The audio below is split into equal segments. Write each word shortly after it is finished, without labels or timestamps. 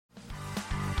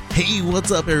Hey, what's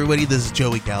up, everybody? This is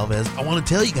Joey Galvez. I want to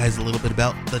tell you guys a little bit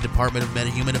about the Department of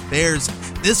Metahuman Affairs.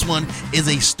 This one is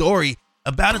a story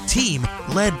about a team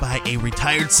led by a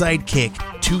retired sidekick,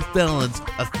 2 felons,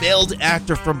 a failed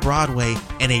actor from Broadway,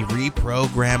 and a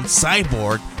reprogrammed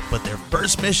cyborg. But their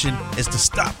first mission is to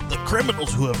stop the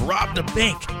criminals who have robbed a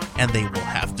bank, and they will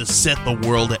have to set the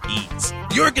world at ease.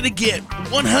 You're going to get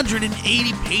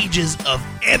 180 pages of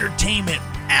entertainment,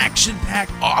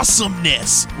 action-packed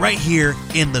awesomeness right here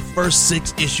in the first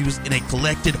 6 issues in a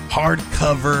collected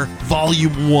hardcover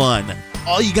volume 1.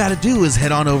 All you got to do is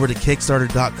head on over to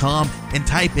Kickstarter.com and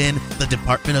type in the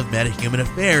Department of Metahuman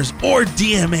Affairs or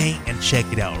DMA and check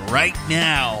it out right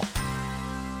now.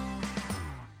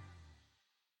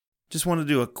 Just want to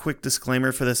do a quick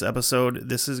disclaimer for this episode.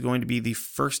 This is going to be the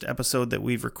first episode that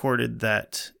we've recorded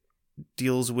that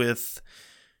deals with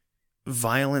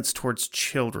violence towards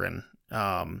children.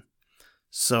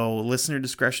 So listener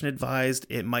discretion advised.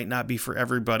 It might not be for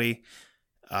everybody.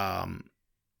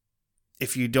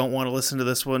 If you don't want to listen to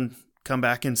this one, come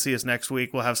back and see us next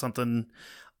week. We'll have something.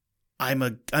 I'm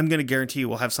going to guarantee you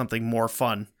we'll have something more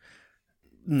fun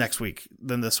next week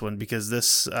than this one, because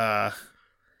this is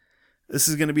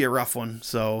going to be a rough one.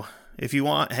 So if you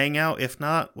want, hang out. If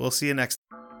not, we'll see you next time.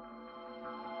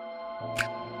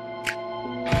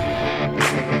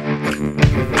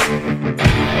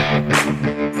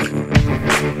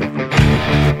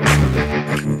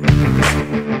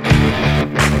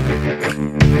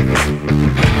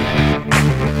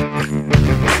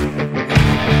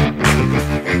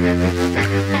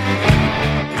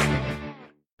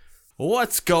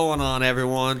 What's going on,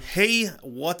 everyone? Hey,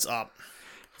 what's up?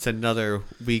 It's another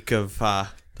week of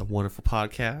the wonderful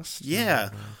podcast. Yeah.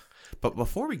 But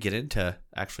before we get into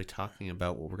actually talking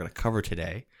about what we're going to cover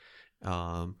today,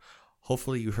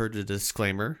 hopefully you heard the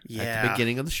disclaimer at the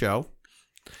beginning of the show.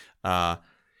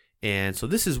 And so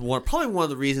this is probably one of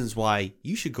the reasons why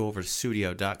you should go over to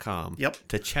Sudio.com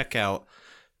to check out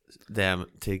them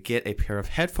to get a pair of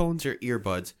headphones or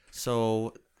earbuds.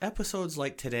 So episodes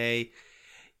like today,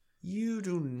 you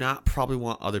do not probably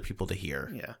want other people to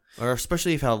hear. Yeah. Or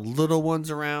especially if you have little ones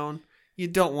around, you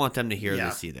don't want them to hear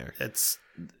this either.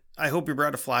 I hope you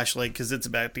brought a flashlight because it's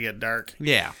about to get dark.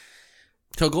 Yeah.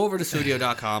 So go over to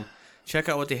Sudio.com, check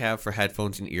out what they have for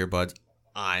headphones and earbuds.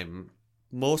 I'm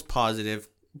most positive,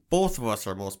 both of us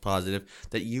are most positive,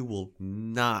 that you will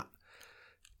not,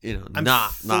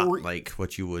 not like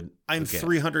what you would I'm get.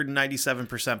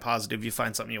 397% positive you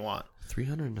find something you want.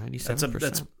 397%?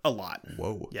 That's a lot.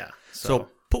 Whoa. Yeah. So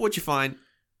put what you find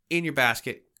in your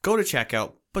basket, go to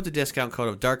checkout, put the discount code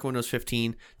of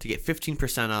DarkWindows15 to get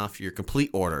 15% off your complete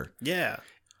order. Yeah.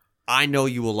 I know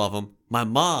you will love them. My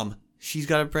mom, she's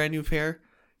got a brand new pair.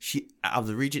 Of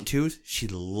the Regent 2s, she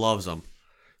loves them.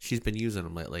 She's been using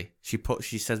them lately. She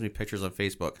sends me pictures on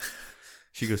Facebook.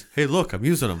 She goes, "Hey, look, I'm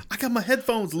using them. I got my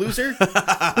headphones, loser."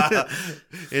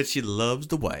 And she loves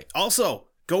the way. Also,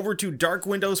 go over to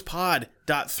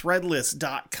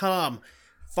darkwindowspod.threadless.com.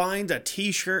 Find a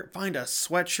t-shirt, find a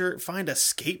sweatshirt, find a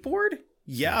skateboard.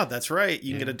 Yeah, that's right.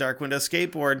 You can get a Dark Window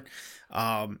skateboard.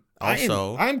 I'm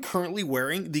currently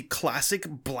wearing the classic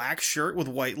black shirt with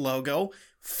white logo.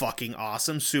 Fucking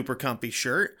awesome. Super comfy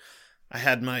shirt. I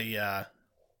had my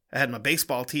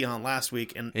baseball tee on last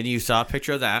week, and you saw a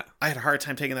picture of that. I had a hard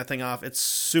time taking that thing off. It's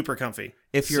super comfy.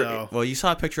 You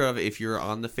saw a picture of it if you're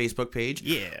on the Facebook page,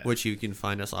 which you can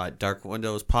find us at Dark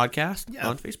Windows Podcast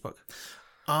on Facebook.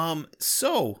 You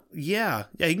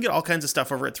can get all kinds of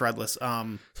stuff over at Threadless.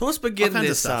 So let's begin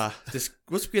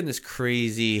this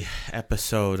crazy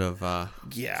episode of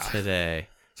today.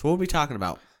 So what are we talking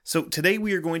about? So today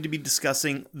we are going to be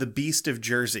discussing the Beast of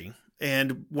Jersey.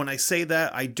 And when I say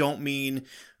that, I don't mean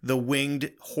the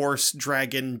winged horse,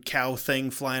 dragon, cow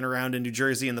thing flying around in New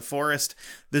Jersey in the forest.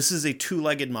 This is a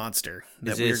 2-legged monster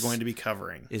that we are going to be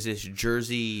covering. Is this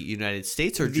Jersey, United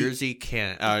States, or Jersey,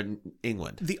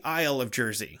 England? The Isle of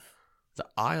Jersey. The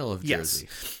Isle of Jersey.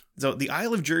 Yes. So the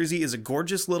Isle of Jersey is a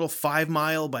gorgeous little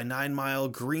 5-mile by 9-mile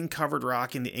green-covered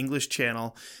rock in the English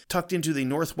Channel, tucked into the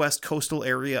northwest coastal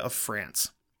area of France.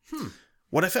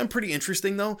 What I found pretty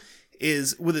interesting, though,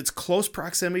 is with its close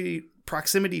proximity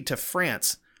to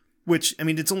France, which, I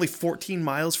mean, it's only 14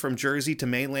 miles from Jersey to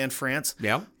mainland France.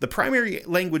 Yeah. The primary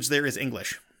language there is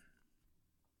English.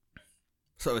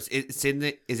 So is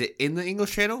it in the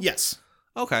English Channel? Yes.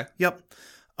 Okay. Yep.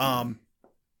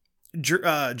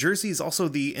 Jersey is also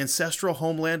the ancestral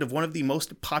homeland of one of the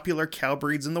most popular cow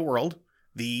breeds in the world,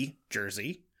 the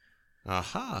Jersey.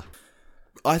 Aha.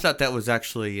 I thought that was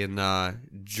actually in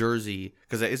Jersey,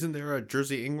 because isn't there a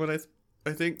Jersey, England?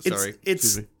 I think. Sorry,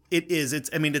 it is. It's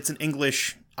an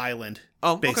English island.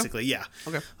 Oh, basically, okay. yeah.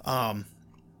 Okay.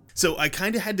 So I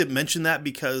kind of had to mention that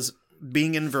because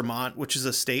being in Vermont, which is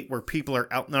a state where people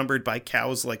are outnumbered by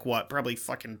cows, like what, probably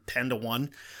fucking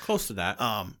 10-1. Close to that.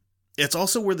 It's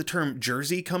also where the term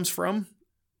Jersey comes from,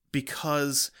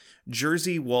 because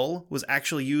Jersey wool was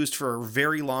actually used for a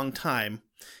very long time.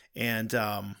 And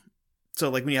so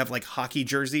like when you have like hockey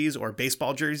jerseys or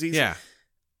baseball jerseys. Yeah.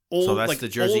 So that's like the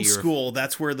jersey old school,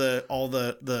 that's where all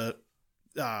the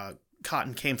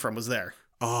cotton came from, was there.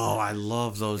 Oh, I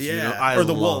love those. Yeah.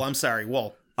 Wool. I'm sorry,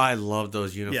 wool. I love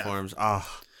those uniforms. Yeah.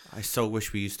 Oh, I so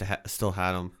wish we used to still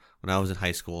had them when I was in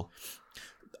high school.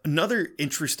 Another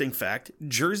interesting fact,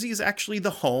 Jersey is actually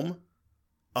the home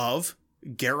of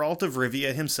Geralt of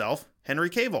Rivia himself.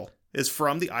 Henry Cavill is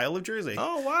from the Isle of Jersey.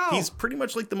 Oh, wow. He's pretty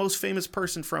much like the most famous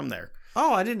person from there.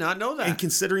 Oh, I did not know that. And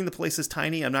considering the place is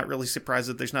tiny, I'm not really surprised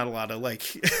that there's not a lot of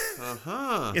like,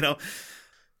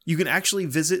 you can actually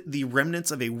visit the remnants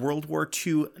of a World War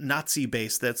II Nazi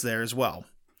base that's there as well.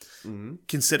 Mm-hmm.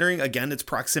 Considering, again, its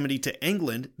proximity to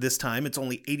England, this time it's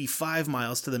only 85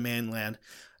 miles to the mainland.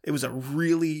 It was a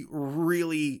really,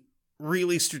 really,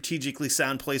 really strategically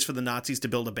sound place for the Nazis to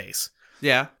build a base.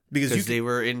 Yeah, because they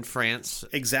were in France.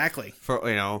 Exactly.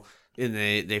 And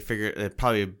they figured it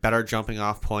probably a better jumping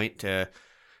off point to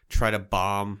try to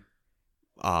bomb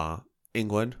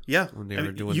England. Yeah. When they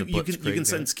were doing the Blitzkrieg. You can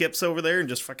send skips over there and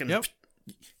just fucking... Yep.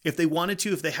 If they wanted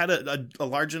to, if they had a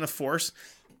large enough force,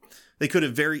 they could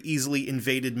have very easily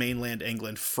invaded mainland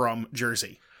England from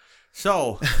Jersey.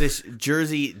 So, this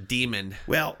Jersey demon.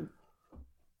 Well...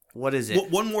 What is it?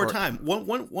 One more time.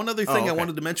 One other thing I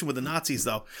wanted to mention with the Nazis,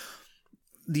 though.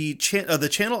 The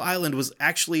Channel Island was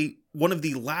actually one of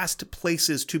the last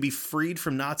places to be freed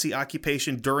from Nazi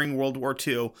occupation during World War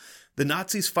II. The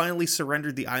Nazis finally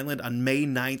surrendered the island on May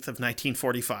 9th of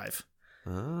 1945.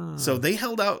 Oh. So they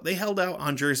held out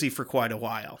on Jersey for quite a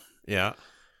while. Yeah.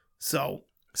 So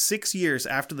 6 years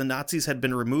after the Nazis had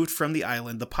been removed from the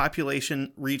island, the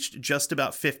population reached just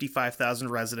about 55,000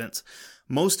 residents,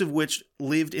 most of which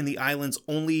lived in the island's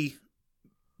only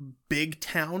big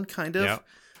town, kind of,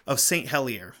 of St.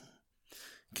 Helier.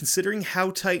 Considering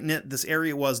how tight-knit this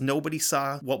area was, nobody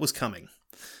saw what was coming.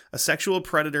 A sexual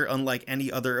predator unlike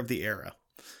any other of the era.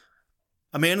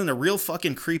 A man in a real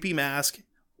fucking creepy mask,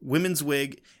 women's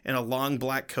wig, and a long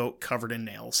black coat covered in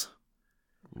nails.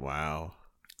 Wow.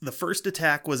 The first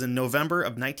attack was in November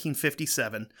of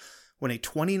 1957, when a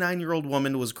 29-year-old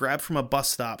woman was grabbed from a bus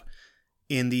stop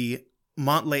in the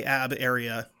Mont-les-Abbes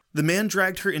area. The man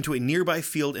dragged her into a nearby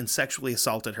field and sexually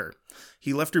assaulted her.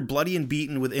 He left her bloody and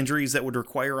beaten with injuries that would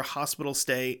require a hospital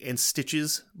stay and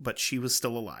stitches, but she was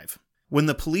still alive. When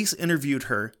the police interviewed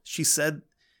her, she said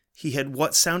he had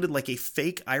what sounded like a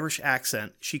fake Irish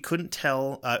accent. She couldn't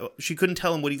tell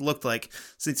him what he looked like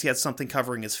since he had something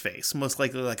covering his face, most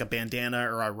likely like a bandana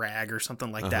or a rag or something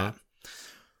like that.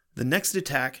 The next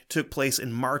attack took place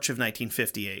in March of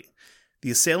 1958.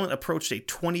 The assailant approached a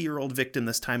 20-year-old victim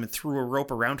this time and threw a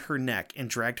rope around her neck and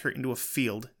dragged her into a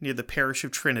field near the parish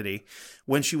of Trinity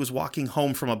when she was walking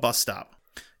home from a bus stop.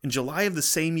 In July of the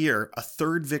same year, a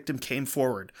third victim came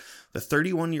forward. The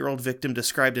 31-year-old victim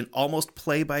described an almost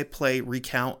play-by-play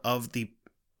recount of the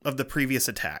previous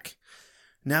attack.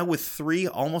 Now with 3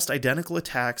 almost identical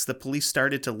attacks, the police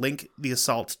started to link the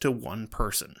assaults to one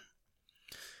person.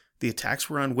 The attacks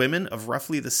were on women of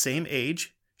roughly the same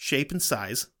age, shape, and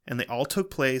size, and they all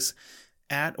took place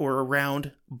at or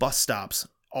around bus stops,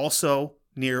 also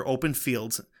near open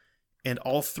fields, and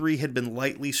all 3 had been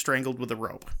lightly strangled with a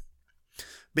rope.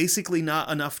 Basically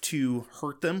not enough to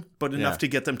hurt them, but enough to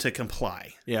get them to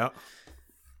comply. Yeah.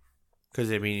 Because,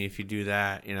 I mean, if you do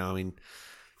that,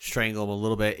 strangle them a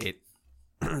little bit,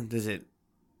 did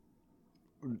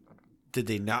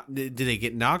they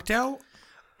get knocked out?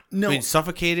 No. I mean,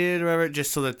 suffocated or whatever,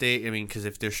 just so that because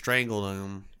if they're strangled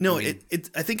them. No, I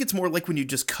think it's more like when you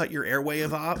just cut your airway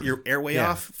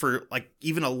off for like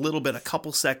even a little bit, a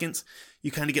couple seconds, you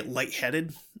kind of get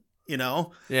lightheaded,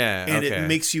 Yeah. And it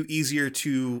makes you easier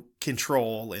to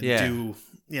control and do,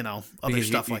 other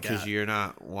stuff like that. Because you're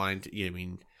not wanting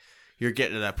to, you're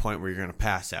getting to that point where you're going to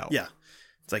pass out. Yeah.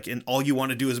 It's like, and all you want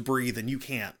to do is breathe and you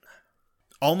can't.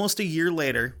 Almost a year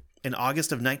later, in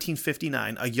August of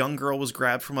 1959, a young girl was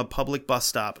grabbed from a public bus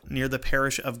stop near the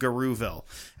parish of Garouville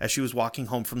as she was walking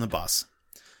home from the bus.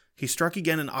 He struck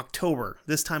again in October.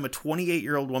 This time a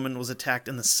 28-year-old woman was attacked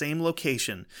in the same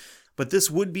location, but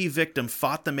this would-be victim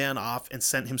fought the man off and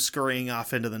sent him scurrying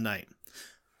off into the night.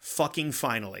 Fucking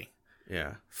finally.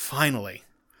 Yeah. Finally.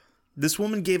 This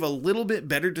woman gave a little bit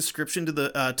better description to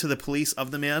the police of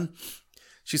the man.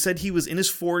 She said he was in his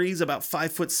 40s, about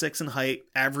 5'6" in height,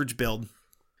 average build.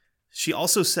 She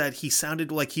also said he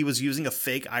sounded like he was using a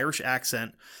fake Irish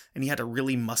accent and he had a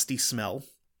really musty smell.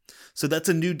 So that's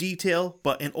a new detail,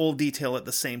 but an old detail at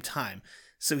the same time.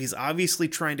 So he's obviously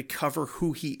trying to cover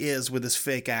who he is with his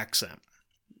fake accent.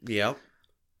 Yep.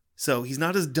 So he's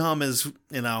not as dumb as,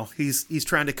 he's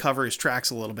trying to cover his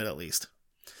tracks a little bit at least.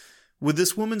 With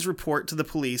this woman's report to the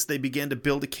police, they began to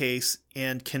build a case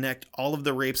and connect all of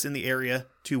the rapes in the area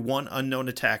to one unknown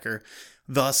attacker.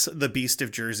 Thus, the Beast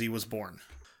of Jersey was born.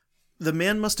 The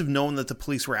man must have known that the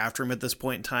police were after him at this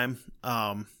point in time.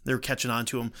 They were catching on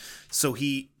to him. So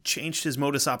he changed his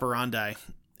modus operandi.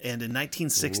 And in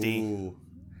 1960... Ooh,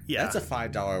 yeah. That's a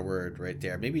 $5 word right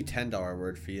there. Maybe $10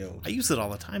 word for you. I use it all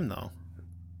the time, though.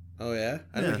 Oh, yeah?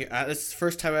 That's the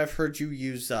first time I've heard you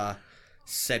use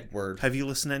said word. Have you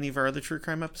listened to any of our other true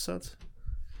crime episodes?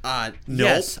 Nope.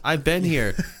 Yes, I've been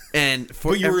here.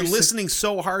 But you were listening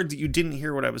so hard that you didn't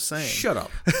hear what I was saying. Shut up.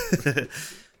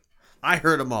 I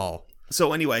heard them all.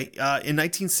 So anyway, in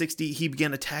 1960, he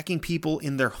began attacking people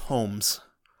in their homes,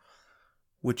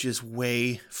 which is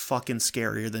way fucking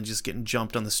scarier than just getting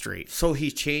jumped on the street. So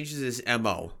he changes his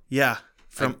MO. Yeah.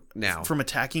 From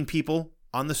attacking people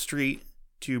on the street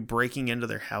to breaking into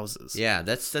their houses. Yeah,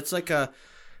 that's like a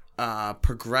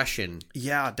progression.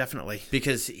 Yeah, definitely.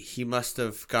 Because he must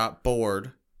have got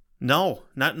bored. No,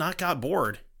 not got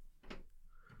bored.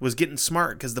 Was getting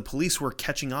smart because the police were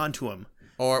catching on to him.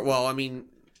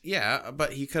 Yeah,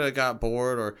 but he could have got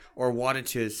bored or wanted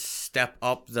to step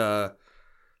up the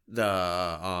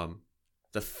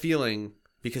feeling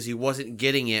because he wasn't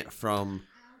getting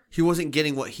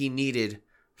what he needed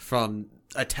from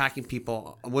attacking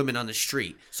women on the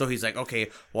street. So he's like, okay,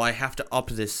 well, I have to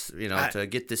up this, to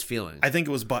get this feeling. I think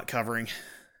it was butt covering.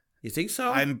 You think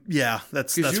so?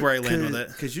 That's where I land with it.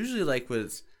 Because usually, like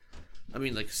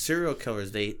serial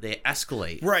killers, they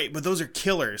escalate. Right, but those are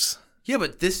killers. Yeah,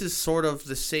 but this is sort of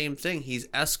the same thing. He's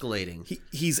escalating.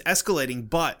 He's escalating,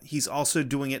 but he's also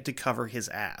doing it to cover his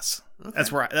ass. Okay.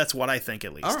 That's what I think,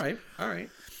 at least. All right.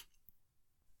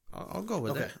 I'll go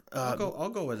with that. I'll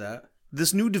go with that.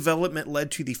 This new development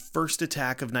led to the first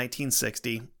attack of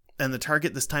 1960, and the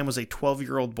target this time was a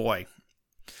 12-year-old boy.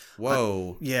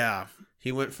 Whoa. Yeah.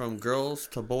 He went from girls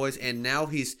to boys, and now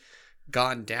he's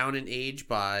gone down in age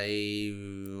by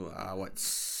 8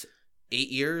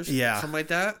 years? Yeah. Something like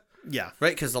that? Yeah.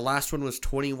 Right, because the last one was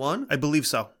 21? I believe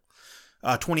so.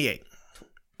 28.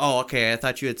 Oh, okay. I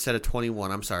thought you had said a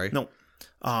 21. I'm sorry. No.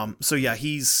 So yeah,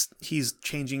 he's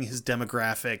changing his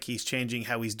demographic. He's changing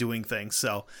how he's doing things.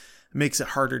 So it makes it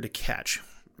harder to catch.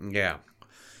 Yeah.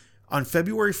 On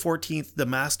February 14th, the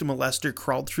masked molester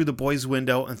crawled through the boy's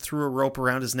window and threw a rope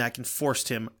around his neck and forced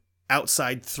him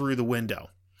outside through the window.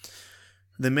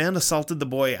 The man assaulted the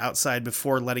boy outside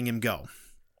before letting him go.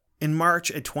 In March,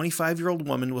 a 25-year-old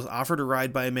woman was offered a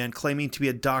ride by a man claiming to be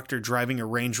a doctor driving a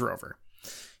Range Rover.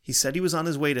 He said he was on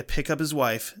his way to pick up his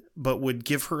wife, but would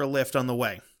give her a lift on the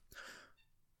way.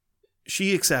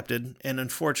 She accepted, and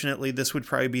unfortunately, this would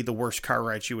probably be the worst car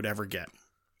ride she would ever get.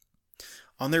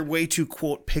 On their way to,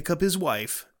 quote, pick up his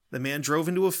wife, the man drove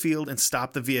into a field and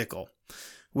stopped the vehicle.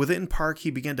 Within park, he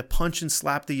began to punch and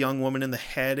slap the young woman in the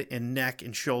head and neck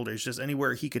and shoulders, just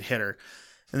anywhere he could hit her.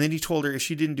 And then he told her if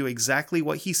she didn't do exactly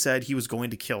what he said, he was going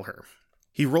to kill her.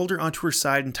 He rolled her onto her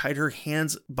side and tied her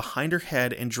hands behind her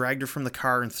head and dragged her from the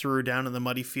car and threw her down in the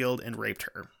muddy field and raped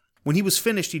her. When he was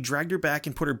finished, he dragged her back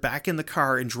and put her back in the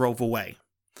car and drove away.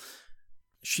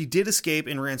 She did escape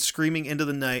and ran screaming into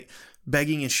the night,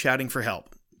 begging and shouting for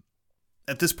help.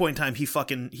 At this point in time,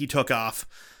 he took off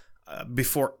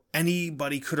before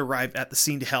anybody could arrive at the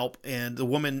scene to help, and the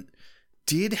woman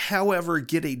did, however,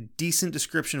 get a decent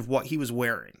description of what he was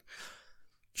wearing.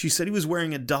 She said he was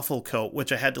wearing a duffel coat,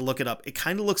 which I had to look it up. It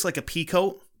kind of looks like a pea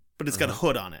coat, but it's got a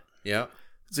hood on it. Yeah.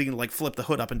 So you can flip the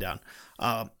hood up and down.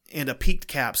 And a peaked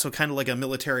cap, so kind of like a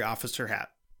military officer hat.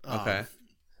 Okay.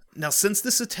 Now, since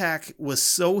this attack was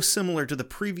so similar to the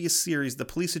previous series, the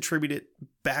police attribute it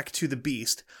back to the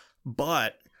Beast,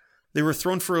 but they were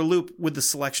thrown for a loop with the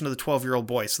selection of the 12-year-old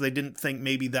boy, so they didn't think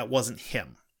maybe that wasn't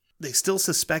him. They still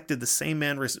suspected the same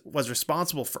man was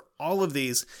responsible for all of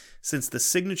these since the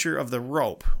signature of the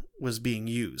rope was being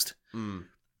used. Mm.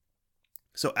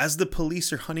 So as the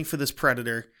police are hunting for this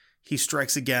predator, he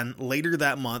strikes again later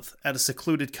that month at a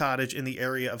secluded cottage in the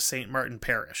area of St. Martin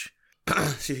Parish.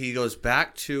 So he goes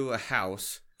back to a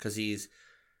house because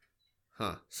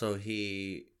so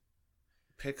he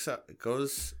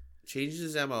changes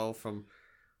his MO from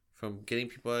getting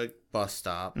people at a bus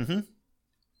stop. Mm-hmm.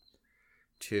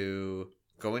 To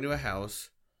going to a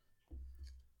house.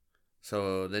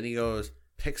 So then he goes,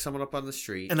 pick someone up on the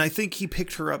street. And I think he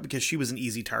picked her up because she was an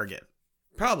easy target.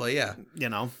 Probably, yeah. You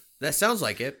know? That sounds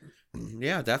like it.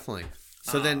 Yeah, definitely.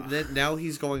 So then now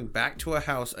he's going back to a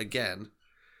house again.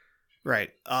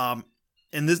 Right. And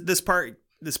this part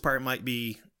might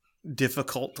be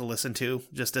difficult to listen to,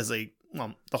 just as the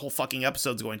whole fucking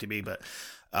episode's going to be, but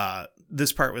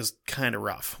this part was kind of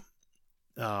rough.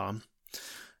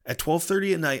 At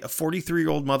 12:30 at night, a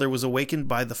 43-year-old mother was awakened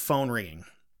by the phone ringing.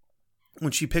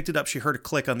 When she picked it up, she heard a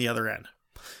click on the other end.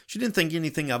 She didn't think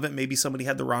anything of it. Maybe somebody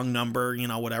had the wrong number,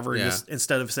 whatever. Yeah. Just,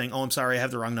 instead of saying, "Oh, I'm sorry, I have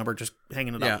the wrong number," just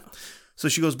hanging it up. So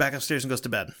she goes back upstairs and goes to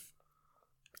bed.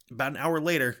 About an hour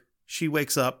later, she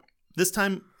wakes up. This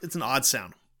time, it's an odd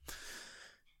sound.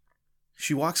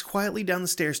 She walks quietly down the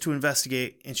stairs to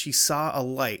investigate, and she saw a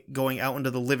light going out into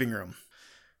the living room.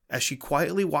 As she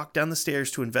quietly walked down the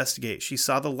stairs to investigate, she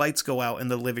saw the lights go out in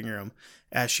the living room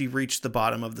as she reached the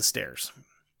bottom of the stairs.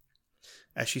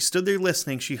 As she stood there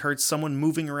listening, she heard someone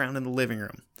moving around in the living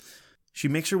room. She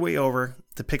makes her way over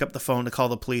to pick up the phone to call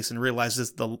the police and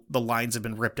realizes the lines have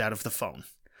been ripped out of the phone.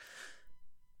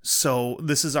 So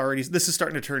this is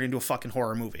starting to turn into a fucking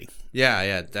horror movie.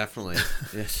 Yeah, definitely.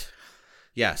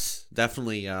 Yes,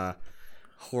 definitely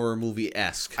horror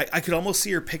movie-esque. I could almost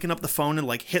see her picking up the phone and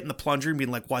like hitting the plunger and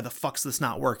being like, "Why the fuck's this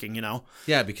not working?"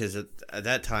 Yeah, because at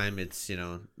that time it's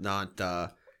not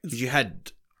because you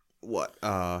had what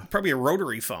probably a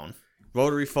rotary phone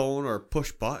or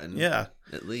push button. Yeah,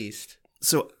 at least.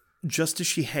 So just as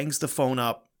she hangs the phone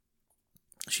up,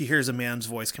 she hears a man's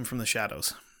voice come from the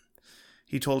shadows.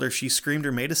 He told her if she screamed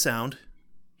or made a sound,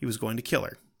 he was going to kill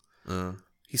her.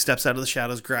 He steps out of the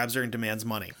shadows, grabs her, and demands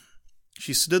money.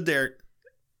 She stood there,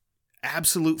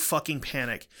 absolute fucking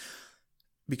panic,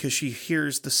 because she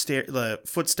hears the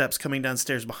footsteps coming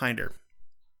downstairs behind her.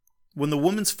 When the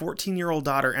woman's 14-year-old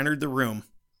daughter entered the room,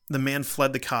 the man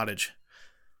fled the cottage.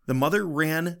 The mother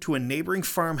ran to a neighboring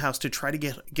farmhouse to try to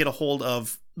get a hold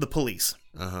of the police.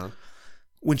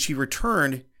 When she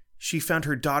returned, she found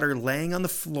her daughter laying on the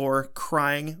floor,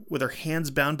 crying, with her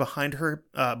hands bound behind her,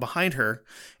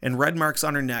 and red marks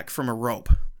on her neck from a rope.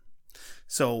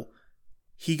 So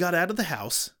he got out of the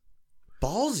house.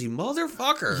 Ballsy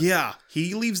motherfucker. Yeah,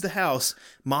 he leaves the house.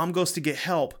 Mom goes to get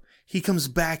help. He comes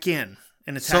back in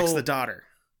and attacks the daughter.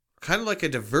 Kind of like a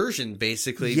diversion,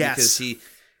 basically. Yes. Because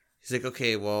he's like,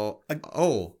 okay, well,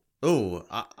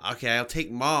 okay, I'll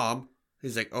take Mom.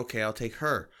 He's like, okay, I'll take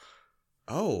her.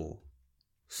 Oh,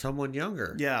 someone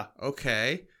younger. Yeah.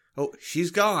 Okay. Oh,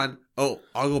 she's gone. Oh,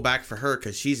 I'll go back for her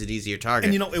because she's an easier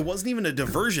target. And it wasn't even a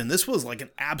diversion. This was like an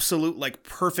absolute, like,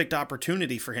 perfect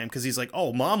opportunity for him because he's like,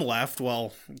 oh, Mom left.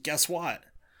 Well, guess what?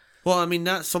 Well, I mean,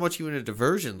 not so much even a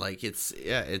diversion. Like, it's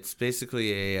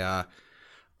basically a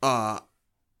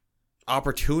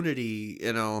opportunity,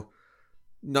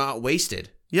 not wasted.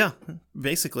 Yeah,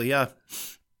 basically, yeah.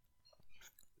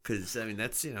 Because, I mean,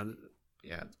 that's,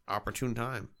 opportune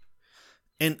time.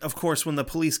 And, of course, when the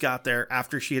police got there,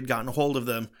 after she had gotten a hold of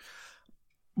them,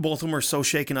 both of them were so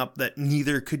shaken up that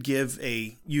neither could give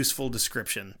a useful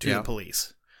description to the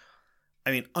police.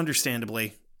 I mean,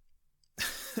 understandably.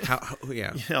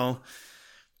 Yeah.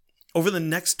 Over the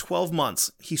next 12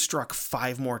 months, he struck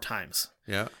 5 more times.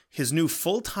 Yeah. His new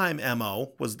full-time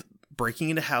MO was breaking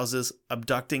into houses,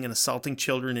 abducting and assaulting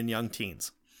children and young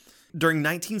teens. During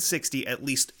 1960, at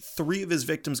least 3 of his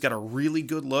victims got a really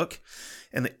good look,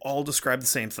 and they all described the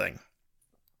same thing.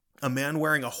 A man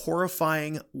wearing a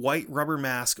horrifying white rubber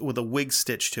mask with a wig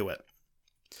stitched to it.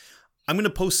 I'm going to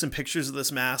post some pictures of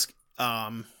this mask,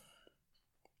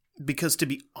 because to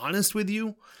be honest with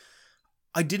you,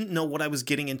 I didn't know what I was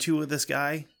getting into with this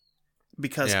guy,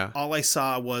 because all I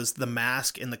saw was the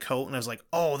mask and the coat, and I was like,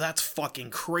 oh, that's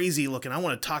fucking crazy looking. I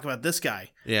want to talk about this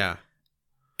guy. Yeah.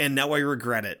 And now I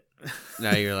regret it.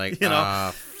 Now you're like,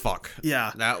 fuck.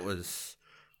 Yeah. That was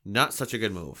not such a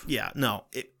good move. Yeah, no.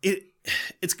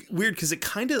 It's weird because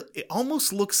it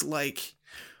almost looks like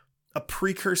a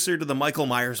precursor to the Michael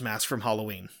Myers mask from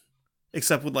Halloween,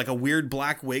 except with like a weird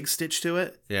black wig stitched to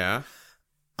it. Yeah.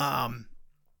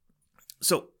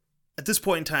 So at this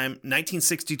point in time,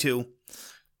 1962,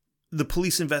 the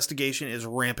police investigation is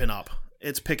ramping up.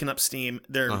 It's picking up steam.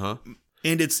 And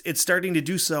it's starting to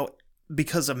do so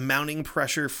because of mounting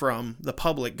pressure from the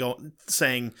public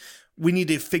saying, we need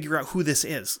to figure out who this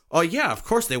is. Oh yeah, of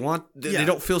course they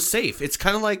don't feel safe. It's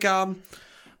kind of like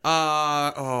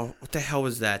what the hell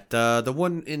was that? The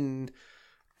one in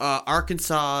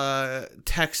Arkansas,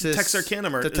 Texas, Texarkana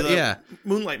murder.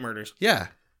 Moonlight murders. Yeah.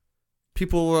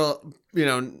 People were,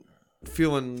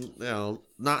 feeling,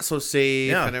 not so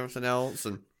safe and everything else,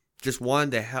 and just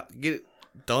wanted to get it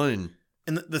done.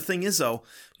 And the thing is, though,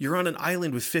 you're on an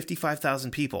island with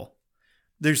 55,000 people.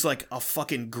 There's like a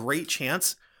fucking great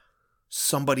chance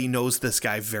somebody knows this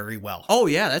guy very well. Oh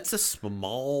yeah, that's a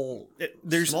small.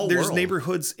 There's world.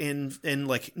 neighborhoods in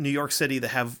like New York City that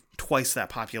have twice that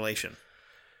population.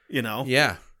 You know.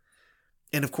 Yeah.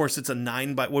 And of course, it's a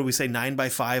 9 by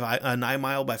 5, a 9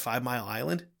 mile by 5 mile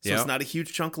island. So It's not a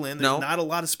huge chunk of land. There's not a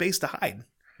lot of space to hide.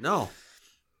 No,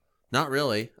 not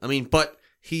really. I mean, but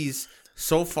he's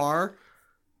so far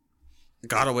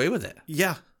got away with it.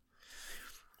 Yeah.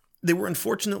 They were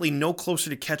unfortunately no closer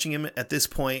to catching him at this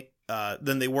point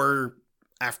than they were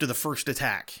after the first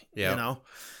attack. Yeah. You know,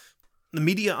 the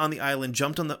media on the island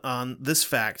jumped on this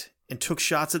fact and took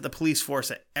shots at the police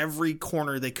force at every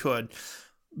corner they could.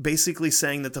 Basically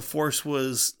saying that the force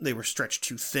they were stretched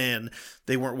too thin.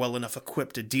 They weren't well enough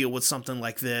equipped to deal with something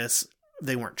like this.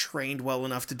 They weren't trained well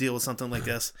enough to deal with something like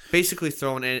this. Basically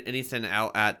throwing anything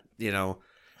out at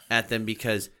them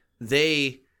because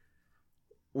they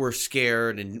were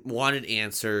scared and wanted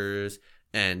answers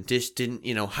and just didn't,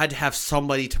 had to have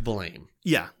somebody to blame.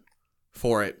 Yeah.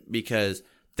 For it because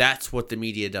that's what the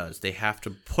media does. They have to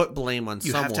put blame on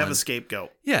someone. You have to have a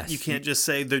scapegoat. Yes. You can't just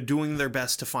say they're doing their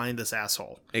best to find this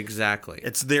asshole. Exactly.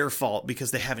 It's their fault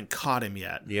because they haven't caught him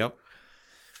yet. Yep.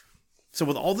 So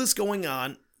with all this going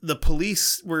on, the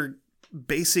police were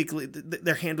basically,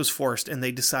 their hand was forced and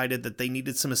they decided that they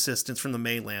needed some assistance from the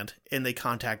mainland and they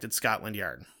contacted Scotland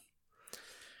Yard.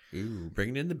 Ooh,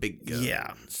 bringing in the big guns.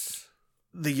 Yeah.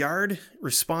 The Yard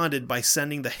responded by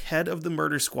sending the head of the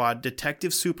murder squad,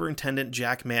 Detective Superintendent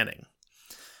Jack Manning.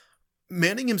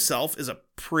 Manning himself is a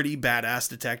pretty badass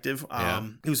detective.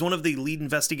 He was one of the lead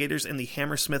investigators in the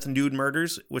Hammersmith nude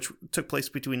murders, which took place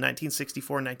between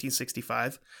 1964 and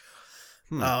 1965.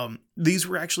 These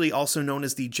were actually also known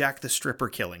as the Jack the Stripper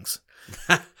killings.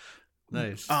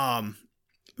 Nice.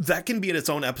 That can be in its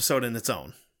own episode in its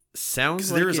own.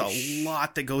 Sounds like there's a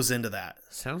lot that goes into that.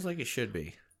 Sounds like it should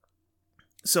be.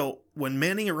 So, when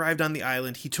Manning arrived on the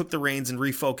island, he took the reins and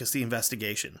refocused the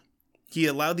investigation. He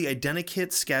allowed the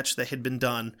identikit sketch that had been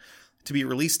done to be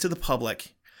released to the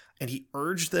public, and he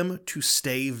urged them to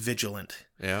stay vigilant.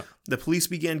 Yeah. The police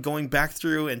began going back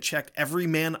through and checked every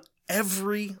man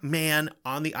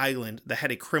on the island that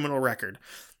had a criminal record,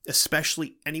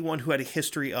 especially anyone who had a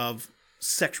history of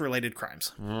sex-related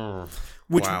crimes. Wow.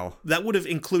 That would have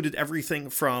included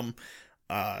everything from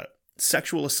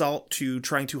sexual assault to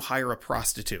trying to hire a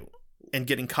prostitute and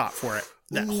getting caught for it.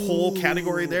 That whole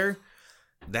category there.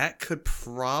 That could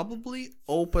probably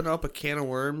open up a can of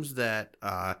worms that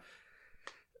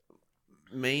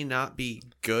may not be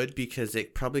good because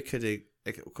it probably could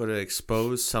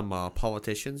expose some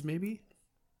politicians maybe.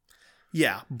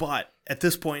 Yeah, but at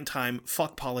this point in time,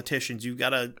 fuck politicians. You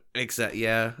got a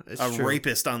true.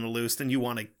 Rapist on the loose, then you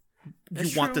want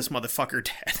this motherfucker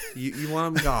dead. you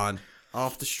want him gone.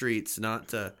 Off the streets, not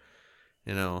to,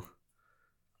 to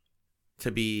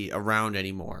be around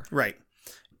anymore. Right.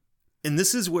 And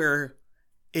this is where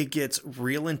it gets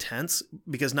real intense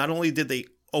because not only did they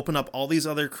open up all these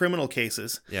other criminal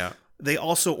cases, they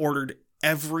also ordered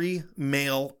every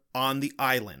male on the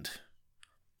island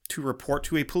to report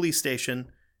to a police station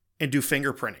and do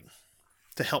fingerprinting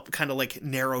to help kind of like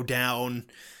narrow down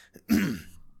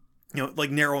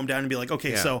narrow them down and be like,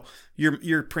 okay, so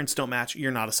your prints don't match. You're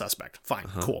not a suspect. Fine.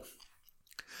 Cool.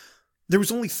 There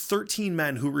was only 13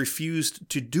 men who refused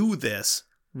to do this,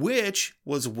 which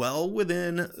was well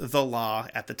within the law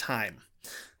at the time.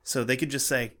 So they could just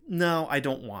say, no, I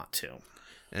don't want to.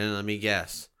 And let me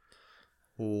guess.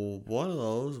 One of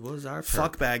those was our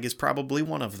fuckbag is probably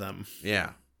one of them.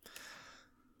 Yeah.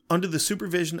 Under the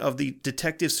supervision of the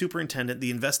detective superintendent,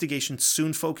 the investigation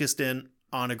soon focused in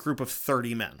on a group of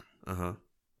 30 men.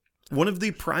 One of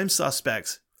the prime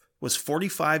suspects was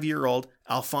 45-year-old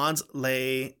Alphonse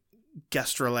Le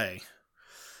Gastrellet.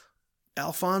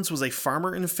 Alphonse was a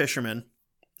farmer and a fisherman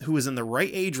who was in the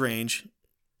right age range,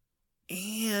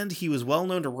 and he was well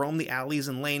known to roam the alleys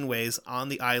and laneways on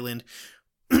the island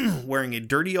wearing a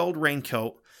dirty old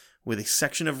raincoat with a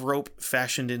section of rope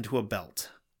fashioned into a belt.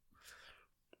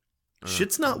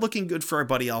 Shit's not looking good for our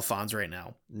buddy Alphonse right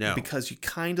now. No. Because you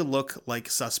kind of look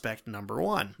like suspect number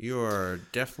one. You're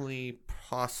definitely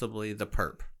possibly the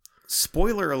perp.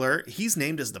 Spoiler alert, he's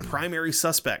named as the primary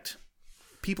suspect.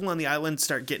 People on the island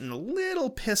start getting a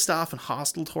little pissed off and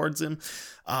hostile towards him.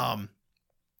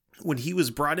 When he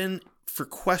was brought in for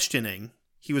questioning,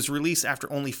 he was released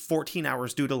after only 14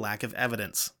 hours due to lack of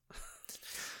evidence.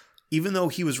 Even though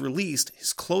he was released,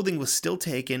 his clothing was still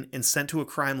taken and sent to a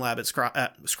crime lab at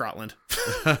Scotland.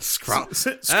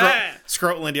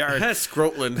 Scotland Yard.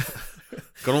 Scotland.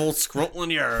 Good old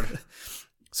Scotland Yard.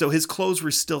 So his clothes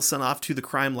were still sent off to the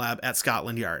crime lab at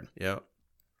Scotland Yard. Yep.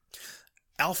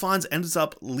 Alphonse ends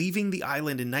up leaving the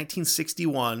island in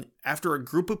 1961 after a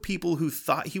group of people who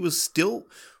thought he was still,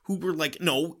 who were like,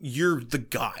 no, you're the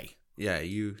guy. Yeah,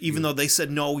 Even though they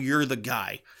said, no, you're the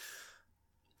guy.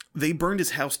 They burned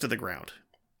his house to the ground.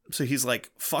 So he's like,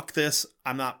 fuck this.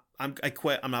 I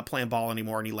quit. I'm not playing ball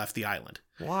anymore. And he left the island.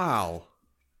 Wow.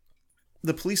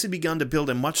 The police had begun to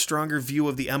build a much stronger view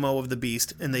of the MO of the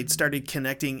beast, and they'd started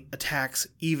connecting attacks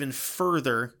even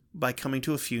further by coming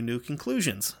to a few new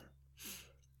conclusions.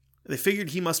 They figured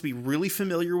he must be really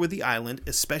familiar with the island,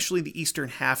 especially the eastern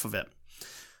half of it.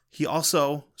 He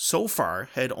also, so far,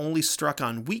 had only struck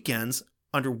on weekends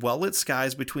under well-lit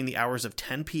skies between the hours of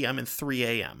 10 p.m. and 3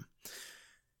 a.m.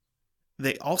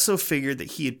 They also figured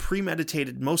that he had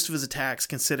premeditated most of his attacks,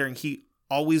 considering he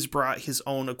always brought his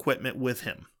own equipment with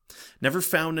him. Never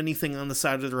found anything on the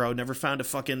side of the road, never found a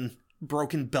fucking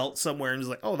broken belt somewhere and was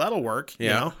like, oh, that'll work,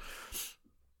 yeah. You know?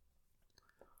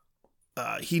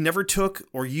 He never took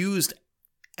or used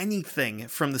anything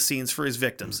from the scenes for his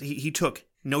victims. He took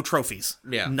no trophies,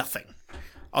 nothing,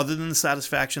 other than the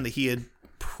satisfaction that he had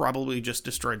probably just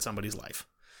destroyed somebody's life.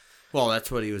 Well, that's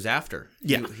what he was after.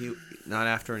 Yeah. He not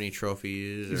after any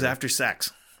trophies. He was after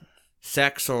sex.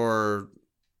 Sex or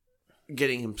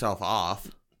getting himself off.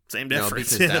 Same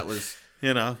difference. Because that was...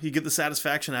 You know, you get the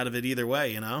satisfaction out of it either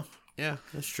way, you know? Yeah,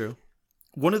 that's true.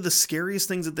 One of the scariest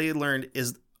things that they had learned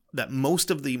is that most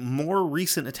of the more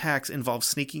recent attacks involve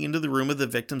sneaking into the room of the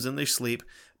victims in their sleep,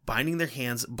 binding their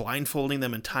hands, blindfolding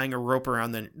them, and tying a rope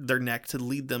around their neck to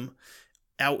lead them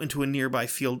out into a nearby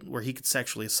field where he could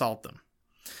sexually assault them.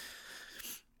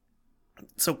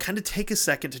 So kind of take a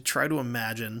second to try to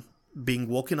imagine being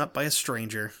woken up by a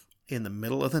stranger in the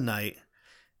middle of the night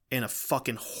in a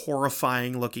fucking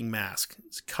horrifying looking mask.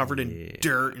 It's covered in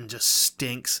dirt and just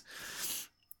stinks.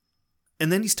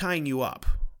 And then he's tying you up.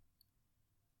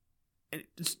 And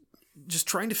just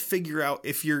trying to figure out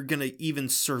if you're going to even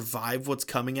survive what's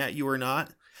coming at you or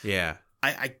not. Yeah.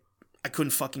 I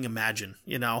couldn't fucking imagine,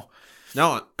 you know?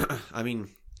 No, I mean,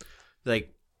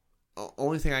 like,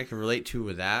 only thing I can relate to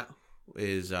with that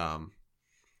is,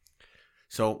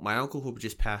 so my uncle who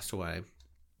just passed away,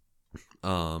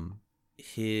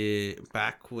 he,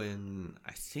 back when,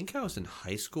 I think I was in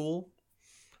high school,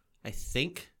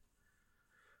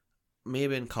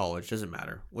 maybe in college, doesn't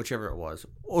matter, whichever it was,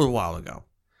 or a while ago,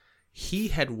 he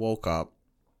had woke up,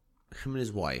 him and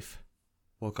his wife,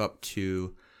 woke up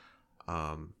to,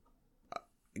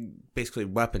 basically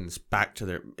weapons back to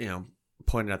their,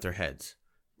 pointed at their heads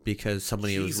because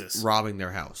somebody was robbing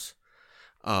their house.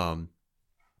 And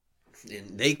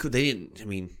they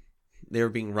were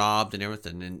being robbed and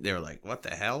everything, and they were like, what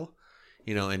the hell?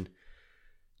 And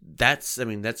that's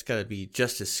gotta be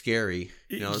just as scary.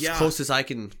 As close as I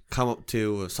can come up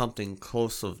to something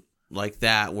close of like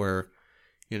that where,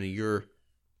 your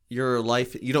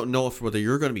life, you don't know whether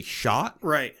you're going to be shot.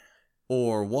 Right.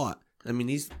 Or what. I mean,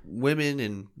 these women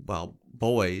and,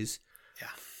 boys,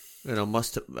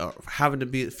 must have, having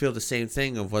to feel the same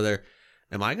thing of whether,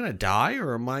 am I going to die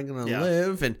or am I going to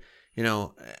live? And,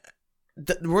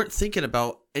 weren't thinking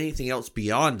about anything else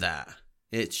beyond that.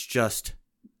 It's just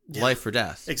life or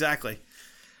death. Exactly.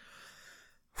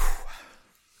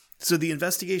 So the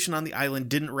investigation on the island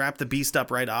didn't wrap the beast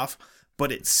up right off, but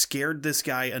it scared this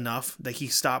guy enough that he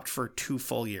stopped for 2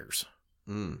 full years.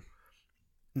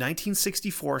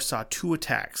 1964 saw 2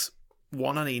 attacks,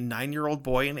 one on a 9-year-old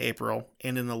boy in April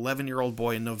and an 11-year-old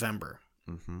boy in November.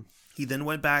 Mm-hmm. He then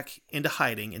went back into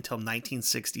hiding until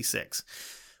 1966,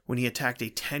 when he attacked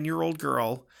a 10-year-old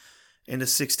girl and a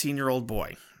 16-year-old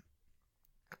boy.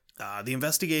 The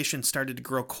investigation started to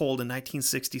grow cold in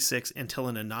 1966 until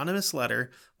an anonymous letter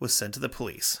was sent to the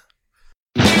police.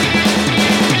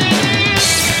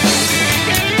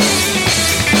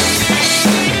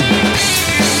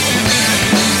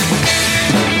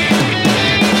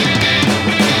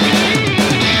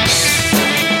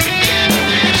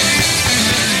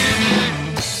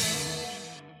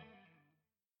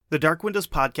 The Dark Windows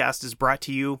podcast is brought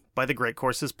to you by The Great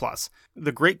Courses Plus.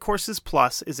 The Great Courses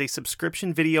Plus is a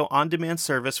subscription video on-demand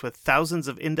service with thousands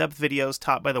of in-depth videos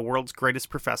taught by the world's greatest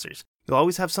professors. You'll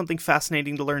always have something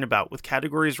fascinating to learn about. With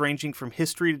categories ranging from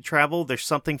history to travel, there's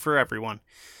something for everyone.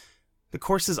 The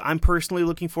courses I'm personally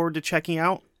looking forward to checking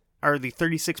out are the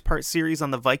 36-part series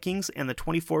on the Vikings and the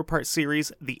 24-part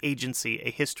series, The Agency, A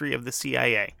History of the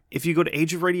CIA. If you go to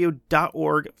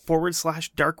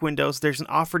ageofradio.org/Dark Windows, there's an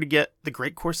offer to get The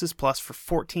Great Courses Plus for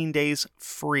 14 days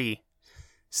free.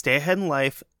 Stay ahead in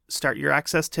life. Start your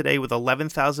access today with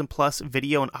 11,000 plus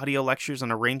video and audio lectures on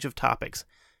a range of topics.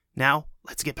 Now,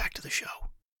 let's get back to the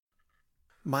show.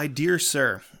 My dear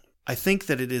sir, I think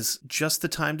that it is just the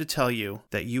time to tell you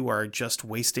that you are just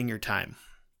wasting your time.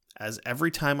 as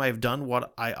every time I have done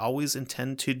what I always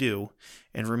intend to do,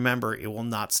 and remember, it will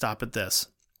not stop at this.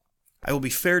 I will be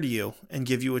fair to you and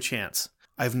give you a chance.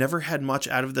 I've never had much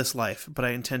out of this life, but I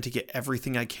intend to get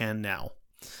everything I can now.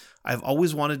 I've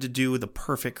always wanted to do the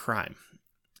perfect crime.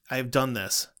 I have done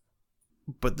this,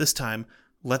 but this time,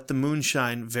 let the moon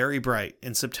shine very bright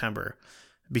in September,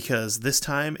 because this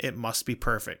time it must be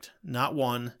perfect. Not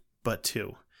one, but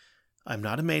two. I'm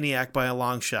not a maniac by a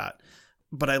long shot,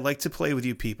 but I like to play with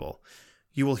you people.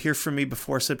 You will hear from me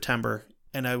before September,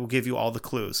 and I will give you all the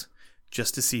clues,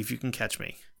 just to see if you can catch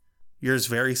me. Yours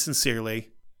very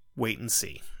sincerely, Wait and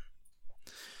See.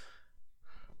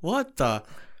 What the?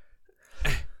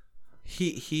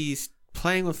 He's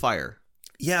playing with fire.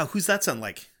 Yeah, who's that sound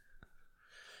like?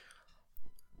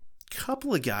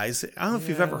 Couple of guys. I don't know if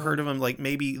you've ever heard of him, like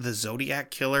maybe the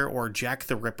Zodiac Killer or Jack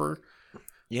the Ripper.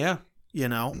 Yeah. You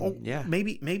know? Oh, yeah.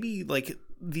 Maybe like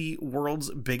the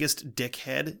world's biggest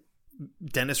dickhead,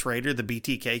 Dennis Rader, the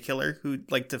BTK killer, who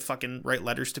liked to fucking write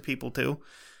letters to people too.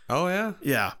 Oh, yeah?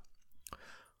 Yeah.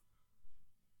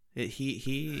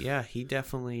 He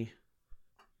definitely...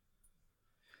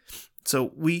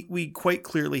 So we quite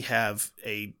clearly have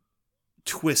a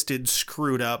twisted,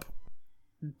 screwed up,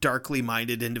 darkly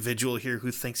minded individual here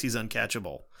who thinks he's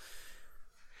uncatchable.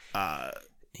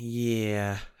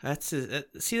 Yeah,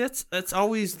 that's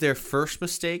always their first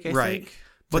mistake, I think.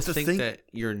 But the thing that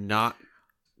you're not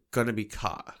gonna be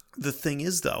caught. The thing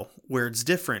is, though, where it's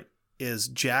different is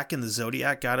Jack and the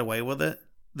Zodiac got away with it.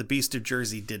 The Beast of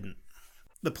Jersey didn't.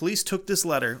 The police took this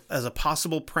letter as a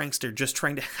possible prankster just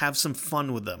trying to have some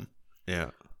fun with them.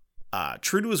 Yeah.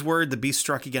 True to his word, the Beast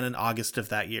struck again in August of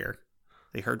that year.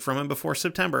 They heard from him before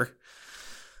September.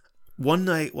 One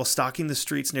night, while stalking the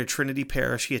streets near Trinity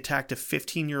Parish, he attacked a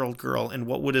 15-year-old girl in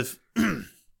what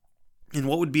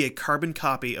would be a carbon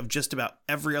copy of just about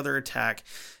every other attack,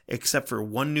 except for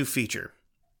one new feature.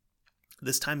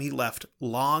 This time he left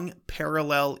long,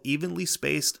 parallel, evenly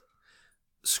spaced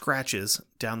scratches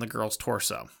down the girl's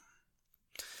torso.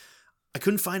 I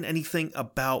couldn't find anything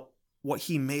about what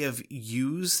he may have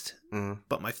used,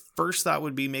 but my first thought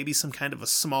would be maybe some kind of a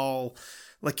small,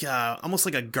 like almost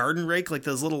like a garden rake, like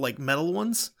those little like metal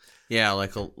ones. Yeah,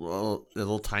 like the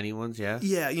little tiny ones. Yeah.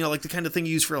 Yeah, you know, like the kind of thing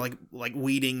you use for like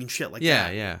weeding and shit like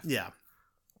that. Yeah.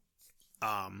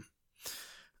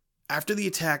 After the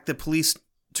attack, the police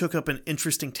took up an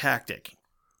interesting tactic.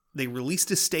 They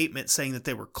released a statement saying that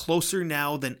they were closer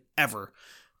now than ever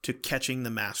to catching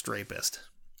the masked rapist.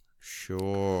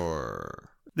 Sure.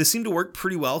 This seemed to work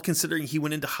pretty well considering he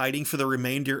went into hiding for the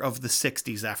remainder of the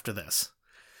 60s after this.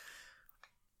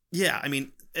 Yeah, I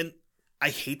mean, and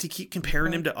I hate to keep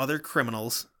comparing him to other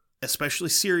criminals, especially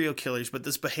serial killers, but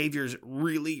this behavior is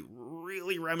really,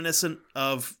 really reminiscent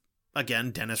of,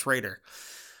 again, Dennis Rader,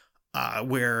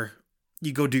 where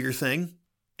you go do your thing,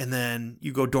 and then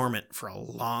you go dormant for a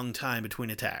long time between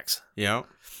attacks. Yeah.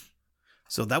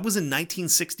 So that was in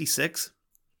 1966.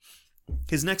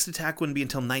 His next attack wouldn't be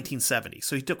until 1970,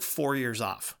 so he took 4 years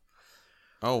off.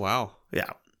 Oh, wow. Yeah.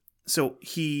 So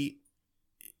he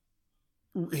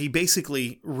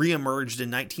basically reemerged in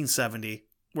 1970,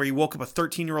 where he woke up a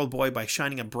 13-year-old boy by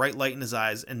shining a bright light in his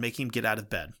eyes and making him get out of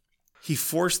bed. He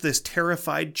forced this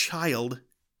terrified child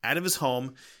out of his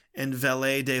home in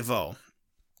Vallée des Vaux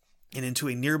and into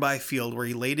a nearby field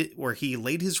where he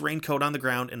laid his raincoat on the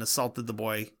ground and assaulted the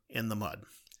boy in the mud.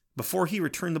 Before he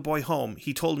returned the boy home,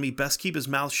 he told him he best keep his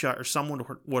mouth shut or someone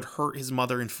would hurt his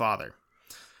mother and father.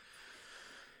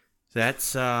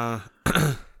 That's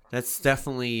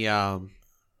definitely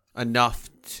enough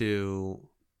to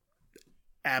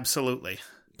absolutely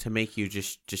to make you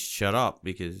just shut up,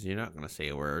 because you're not going to say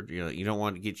a word. You don't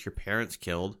want to get your parents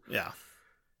killed. Yeah,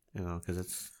 because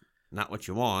it's not what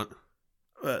you want.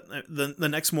 The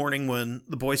next morning, when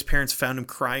the boy's parents found him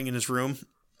crying in his room,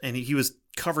 and he was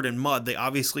covered in mud, they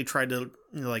obviously tried to,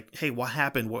 like, hey, what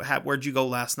happened? Where'd you go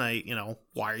last night?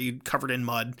 Why are you covered in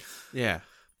mud? Yeah.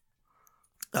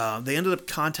 They ended up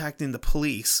contacting the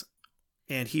police,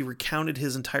 and he recounted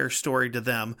his entire story to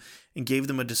them and gave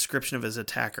them a description of his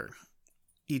attacker.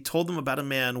 He told them about a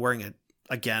man wearing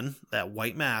that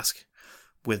white mask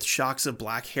with shocks of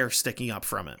black hair sticking up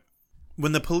from it.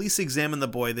 When the police examined the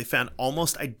boy, they found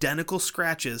almost identical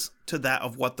scratches to that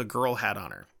of what the girl had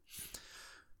on her.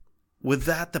 With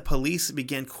that, the police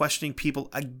began questioning people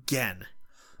again.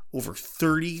 Over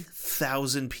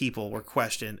 30,000 people were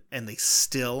questioned, and they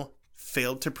still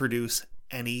failed to produce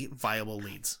any viable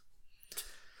leads.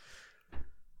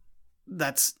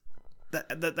 That's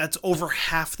over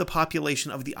half the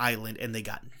population of the island, and they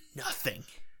got nothing.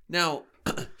 Now,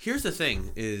 here's the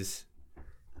thing: is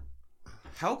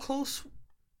how close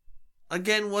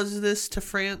again was this to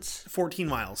France? 14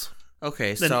 miles.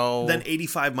 Okay, then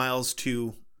 85 miles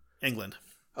to England.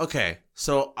 Okay,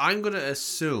 so I'm going to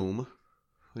assume,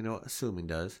 we know what assuming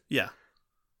does. Yeah.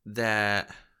 That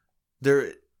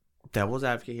devil's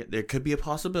advocate, there could be a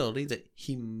possibility that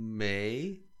he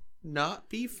may not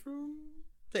be from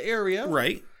the area.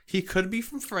 Right. He could be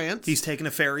from France. He's taking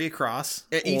a ferry across.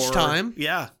 Each time.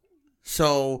 Yeah.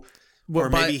 So... Or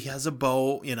maybe he has a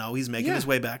boat, he's making his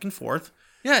way back and forth.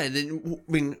 Yeah, and then,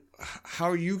 I mean, how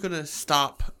are you going to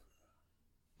stop,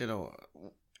 how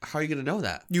are you going to know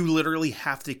that? You literally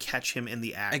have to catch him in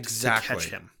the act to catch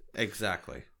him.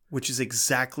 Exactly. Which is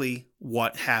exactly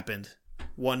what happened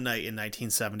one night in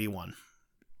 1971.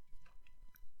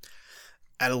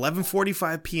 At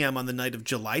 11:45 p.m. on the night of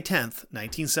July 10th,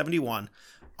 1971,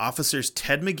 officers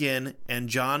Ted McGinn and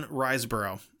John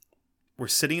Riseborough were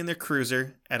sitting in their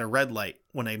cruiser at a red light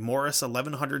when a Morris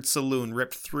 1100 saloon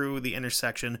ripped through the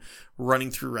intersection, running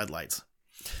through red lights.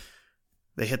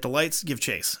 They hit the lights, give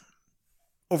chase.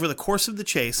 Over the course of the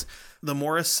chase, the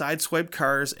Morris sideswiped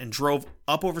cars and drove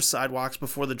up over sidewalks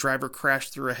before the driver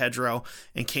crashed through a hedgerow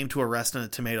and came to a rest in a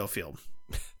tomato field.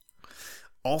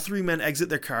 All three men exit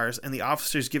their cars, and the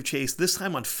officers give chase, this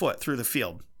time on foot, through the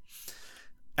field.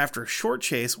 After a short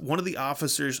chase, one of the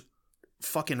officers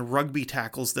fucking rugby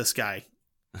tackles this guy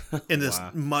in this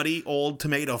muddy old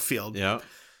tomato field. Yeah.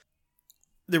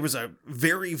 There was a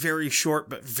very, very short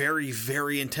but very,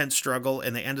 very intense struggle,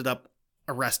 and they ended up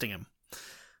arresting him.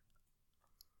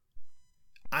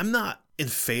 I'm not in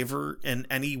favor in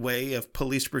any way of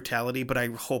police brutality, but I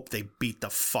hope they beat the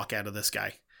fuck out of this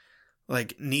guy.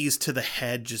 Like, knees to the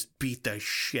head, just beat the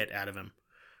shit out of him.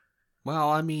 Well,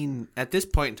 I mean, at this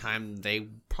point in time, they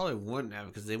probably wouldn't have,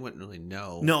 because they wouldn't really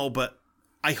know. No, but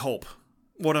I hope.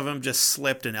 One of them just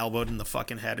slipped and elbowed in the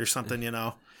fucking head or something,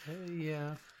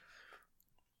 Yeah.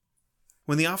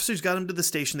 When the officers got him to the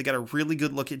station, they got a really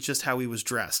good look at just how he was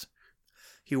dressed.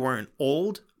 He wore an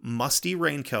old, musty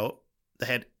raincoat that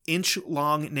had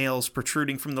inch-long nails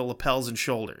protruding from the lapels and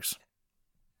shoulders.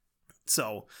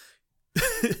 So,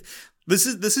 this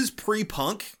is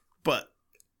pre-punk, but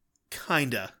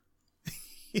kinda.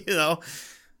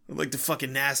 Like the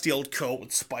fucking nasty old coat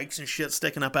with spikes and shit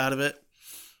sticking up out of it.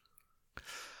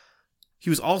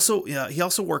 He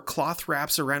also wore cloth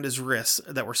wraps around his wrists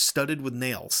that were studded with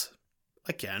nails.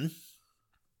 Again,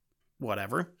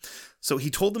 whatever. So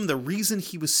he told them the reason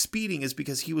he was speeding is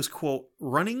because he was, quote,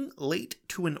 running late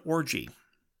to an orgy,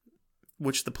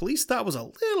 which the police thought was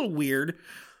a little weird,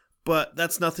 but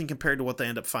that's nothing compared to what they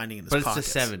end up finding in his pockets. But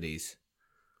it's the 70s.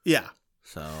 Yeah.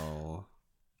 So,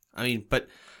 I mean,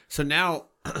 so now,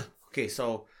 okay,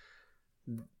 so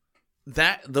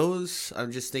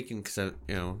I'm just thinking, because,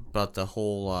 about the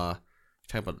whole,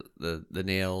 talking about the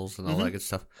nails and all that good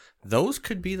stuff. Those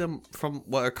could be them from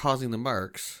what are causing the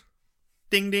marks.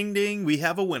 Ding, ding, ding. We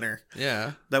have a winner.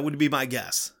 Yeah. That would be my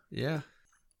guess. Yeah.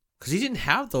 Because he didn't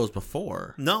have those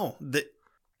before. No.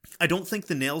 I don't think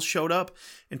the nails showed up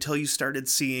until you started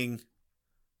seeing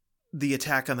the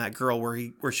attack on that girl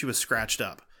where she was scratched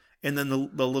up. And then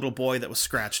the little boy that was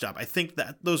scratched up. I think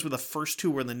that those were the first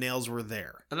two where the nails were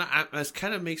there. And it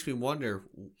kind of makes me wonder,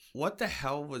 what the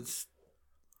hell was...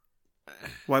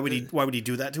 Why would he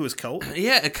do that to his coat?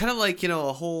 Yeah, it kind of like,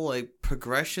 a whole like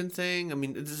progression thing. I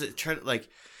mean, does it try to like,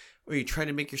 are you trying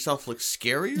to make yourself look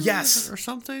scarier? Yes, or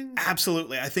something?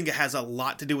 Absolutely. I think it has a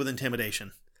lot to do with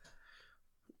intimidation.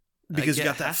 Because you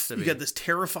got this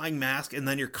terrifying mask, and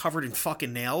then you're covered in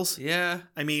fucking nails. Yeah,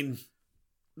 I mean,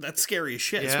 that's scary as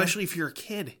shit, especially if you're a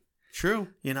kid. True.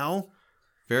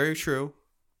 Very true.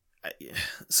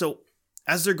 So,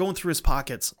 as they're going through his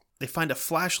pockets, they find a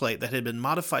flashlight that had been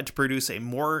modified to produce a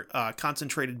more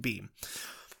concentrated beam.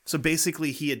 So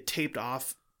basically, he had taped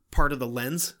off part of the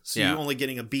lens, so you're only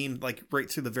getting a beam like right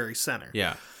through the very center.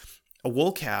 Yeah. A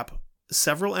wool cap,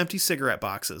 several empty cigarette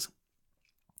boxes,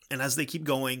 and as they keep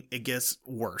going, it gets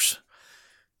worse.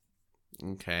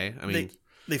 Okay, I mean,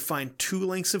 they find 2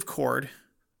 lengths of cord,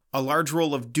 a large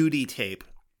roll of duty tape,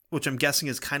 which I'm guessing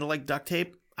is kind of like duct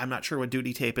tape. I'm not sure what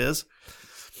duty tape is.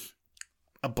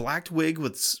 A black wig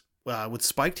with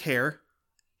spiked hair,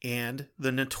 and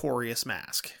the notorious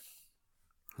mask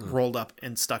rolled up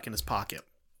and stuck in his pocket.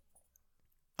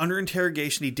 Under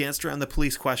interrogation, he danced around the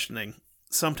police questioning,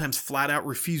 sometimes flat out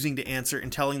refusing to answer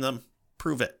and telling them,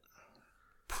 "Prove it.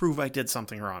 Prove I did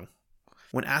something wrong."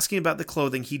 When asking about the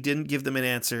clothing, he didn't give them an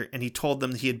answer, and he told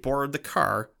them he had borrowed the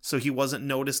car so he wasn't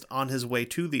noticed on his way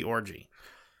to the orgy.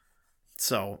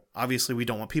 So, obviously, we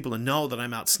don't want people to know that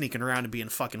I'm out sneaking around and being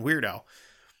a fucking weirdo.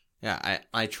 Yeah,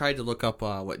 I tried to look up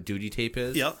what duty tape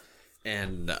is. Yep.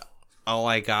 And all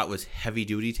I got was heavy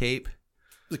duty tape.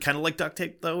 Is it kind of like duct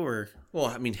tape, though, or? Well,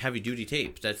 I mean, heavy duty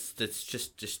tape. That's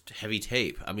just heavy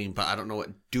tape. I mean, but I don't know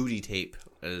what duty tape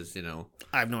is.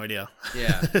 I have no idea.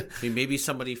 Yeah, I mean, maybe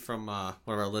somebody from one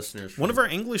of our listeners. One of our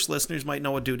English listeners might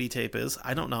know what duty tape is.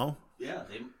 I don't know. Yeah,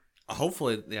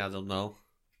 hopefully, they'll know.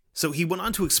 So he went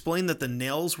on to explain that the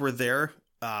nails were there,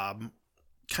 kind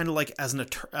of like as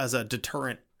a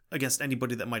deterrent against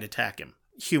anybody that might attack him.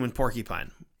 Human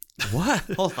porcupine. What?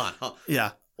 Hold on.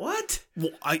 Yeah. What?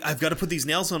 Well, I've got to put these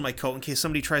nails on my coat in case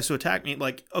somebody tries to attack me.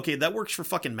 Like, okay, that works for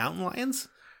fucking mountain lions,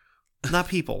 not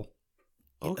people.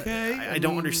 Okay. I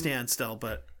don't understand still,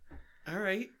 but... All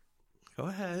right. Go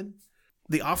ahead.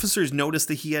 The officers noticed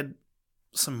that he had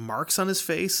some marks on his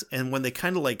face, and when they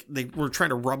kind of they were trying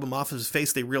to rub them off his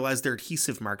face, they realized they're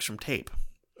adhesive marks from tape.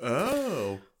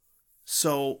 Oh.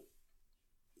 So...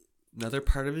 Another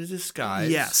part of his disguise.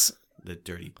 Yes. The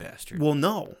dirty bastard. Well,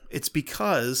 no. It's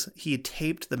because he had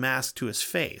taped the mask to his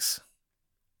face.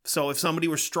 So if somebody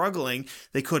were struggling,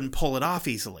 they couldn't pull it off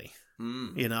easily.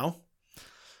 You know?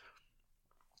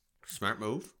 Smart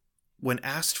move. When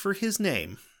asked for his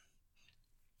name,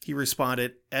 he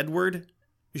responded, Edward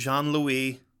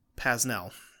Jean-Louis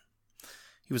Pasnel.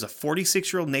 He was a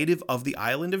 46-year-old native of the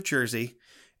island of Jersey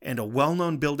and a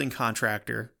well-known building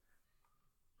contractor.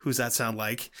 Who's that sound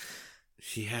like?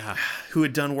 Yeah. Who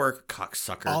had done work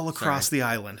cocksucker all across the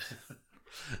island.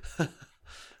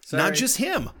 Not just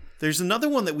him. There's another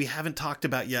one that we haven't talked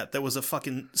about yet that was a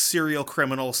fucking serial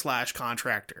criminal /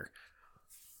 contractor.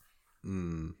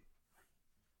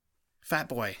 Fat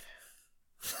boy.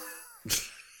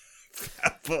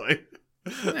 Fat boy.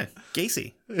 Yeah,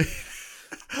 Gacy.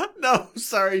 No,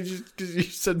 sorry, just because you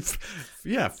said,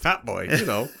 yeah, fat boy.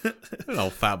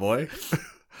 Fat boy.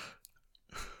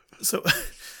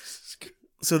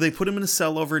 So they put him in a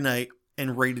cell overnight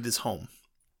and raided his home.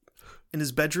 In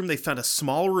his bedroom, they found a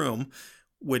small room,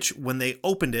 which when they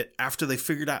opened it, after they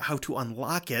figured out how to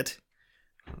unlock it,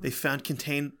 they found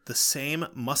contained the same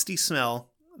musty smell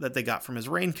that they got from his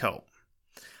raincoat.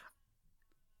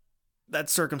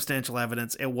 That's circumstantial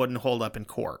evidence. It wouldn't hold up in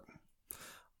court.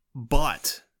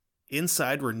 But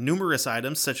inside were numerous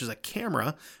items, such as a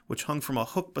camera, which hung from a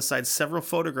hook beside several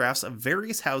photographs of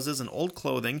various houses and old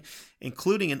clothing,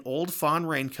 including an old fawn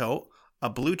raincoat, a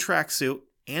blue tracksuit,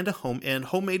 and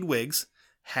homemade wigs,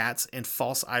 hats, and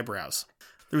false eyebrows.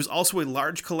 There was also a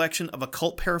large collection of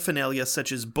occult paraphernalia,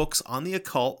 such as books on the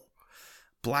occult,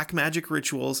 black magic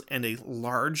rituals, and a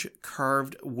large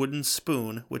carved wooden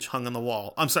spoon, which hung on the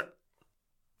wall. I'm sorry.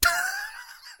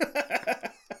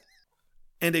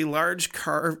 And a large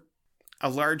curved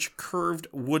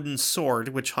wooden sword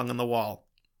which hung on the wall.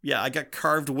 Yeah, I got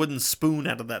carved wooden spoon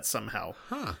out of that somehow.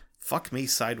 Huh. Fuck me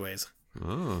sideways.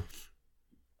 Oh.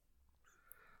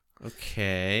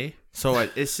 Okay. So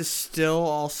it's just still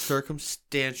all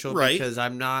circumstantial, right? Because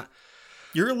I'm not...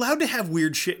 You're allowed to have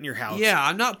weird shit in your house. Yeah,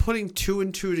 I'm not putting 2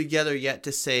 and 2 together yet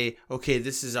to say, okay,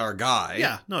 this is our guy.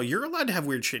 Yeah, no, you're allowed to have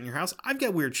weird shit in your house. I've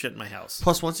got weird shit in my house.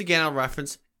 Plus, once again, I'll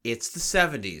reference, it's the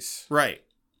 70s. Right.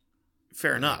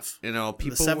 Fair enough. People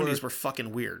the 70s were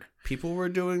fucking weird. People were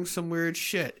doing some weird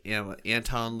shit.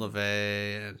 Anton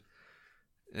LaVey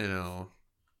and,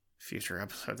 Future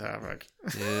episode topic.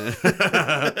 Yeah.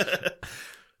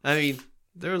 I mean,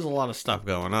 there was a lot of stuff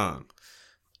going on.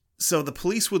 So the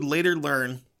police would later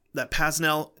learn that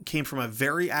Pasnel came from a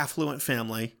very affluent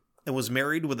family and was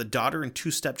married with a daughter and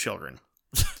 2 stepchildren.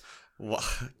 What?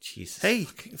 Jesus. Hey,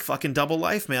 fucking double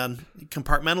life, man.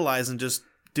 Compartmentalize and just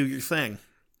do your thing.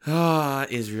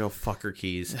 Israel fucker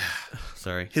keys.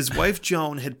 Sorry. His wife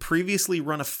Joan had previously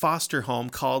run a foster home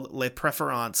called Les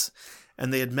Préférences,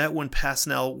 and they had met when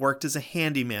Pasnel worked as a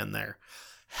handyman there.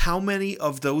 How many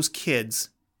of those kids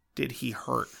did he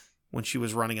hurt when she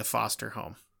was running a foster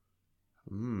home?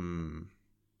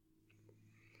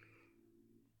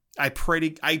 I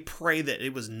pray that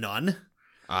it was none.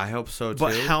 I hope so too.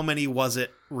 But how many was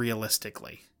it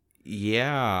realistically?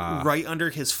 Yeah. Right under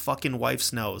his fucking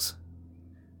wife's nose.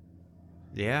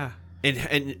 Yeah.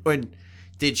 And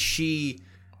did she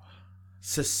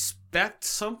suspect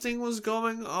something was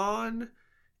going on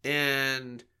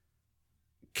and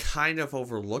kind of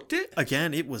overlooked it?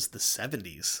 Again, it was the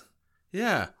 70s.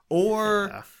 Yeah.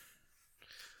 Or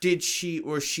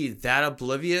was she that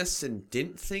oblivious and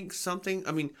didn't think something?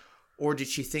 I mean, or did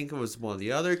she think it was one of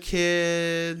the other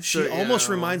kids? She almost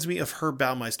reminds me of Herb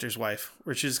Baumeister's wife,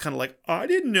 where she's kind of like, I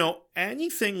didn't know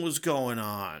anything was going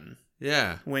on.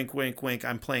 Yeah. Wink, wink, wink.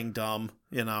 I'm playing dumb,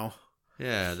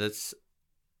 Yeah, that's...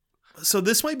 So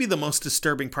this might be the most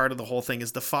disturbing part of the whole thing,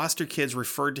 is the foster kids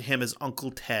referred to him as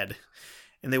Uncle Ted.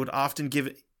 And they would often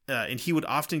give... and he would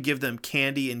often give them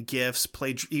candy and gifts.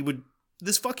 He would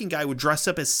This fucking guy would dress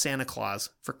up as Santa Claus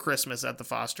for Christmas at the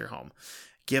foster home,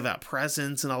 give out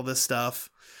presents and all this stuff.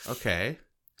 Okay.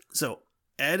 So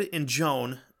Ed and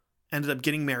Joan ended up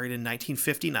getting married in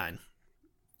 1959,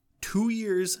 2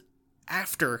 years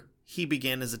after he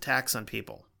began his attacks on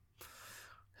people.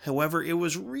 However, it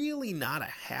was really not a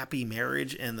happy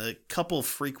marriage, and the couple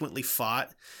frequently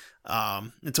fought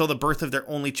until the birth of their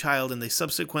only child, and they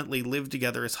subsequently lived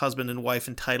together as husband and wife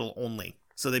in title only.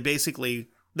 So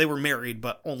they were married,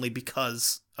 but only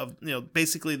because of,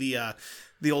 basically the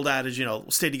old adage,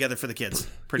 stay together for the kids,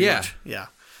 pretty much. Yeah.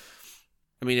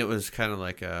 I mean, it was kind of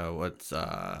like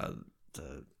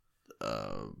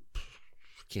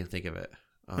can't think of it.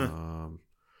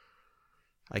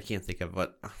 I can't think of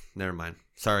what. Never mind.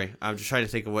 Sorry, I'm just trying to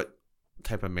think of what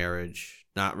type of marriage.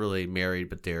 Not really married,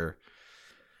 but they're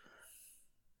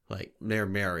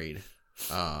married.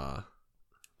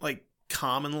 Like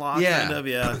common law, kind of.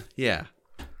 Yeah. Yeah.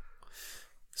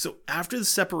 So after the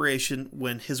separation,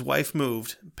 when his wife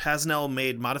moved, Pasnell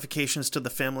made modifications to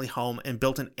the family home and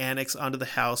built an annex onto the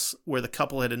house where the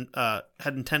couple had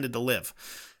intended to live.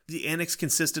 The annex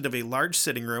consisted of a large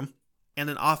sitting room and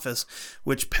an office,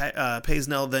 which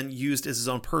Pasnell then used as his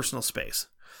own personal space.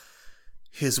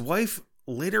 His wife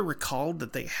later recalled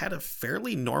that they had a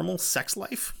fairly normal sex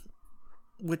life,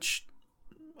 which,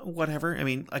 whatever. I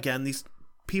mean, again, these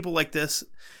people like this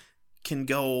can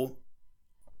go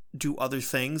do other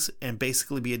things and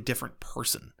basically be a different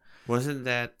person. Wasn't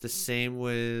that the same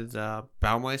with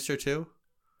Baumeister too?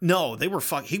 No, they were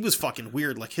he was fucking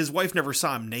weird. Like, his wife never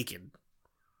saw him naked.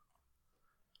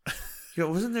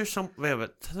 Wasn't there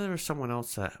there was someone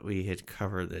else that we had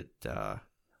covered that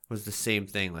was the same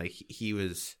thing. Like, he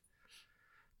was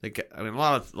like, I mean, a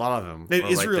lot of them.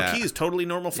 Israel like Keyes, totally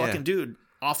normal fucking dude.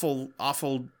 Awful,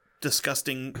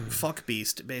 disgusting fuck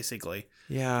beast, basically.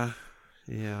 Yeah,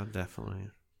 definitely.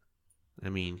 I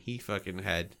mean, he fucking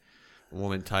had a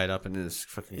woman tied up in his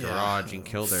fucking garage and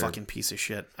killed her. Fucking piece of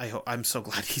shit. I'm so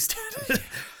glad he's dead.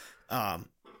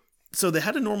 So they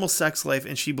had a normal sex life,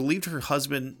 and she believed her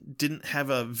husband didn't have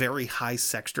a very high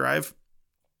sex drive.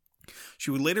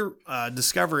 She would later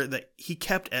discover that he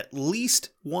kept at least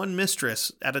one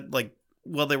mistress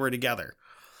while they were together.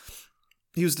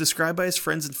 He was described by his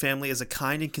friends and family as a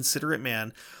kind and considerate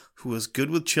man who was good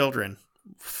with children.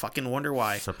 Fucking wonder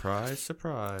why. Surprise,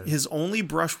 surprise. His only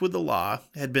brush with the law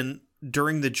had been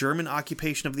during the German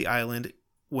occupation of the island,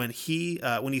 when he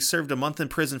served a month in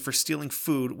prison for stealing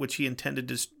food, which he intended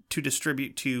to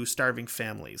distribute to starving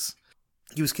families.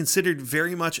 He was considered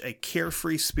very much a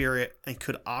carefree spirit and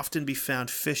could often be found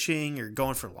fishing or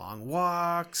going for long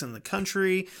walks in the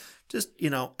country, just,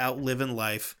 out living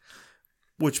life,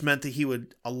 which meant that he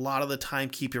would a lot of the time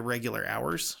keep irregular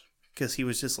hours. Because he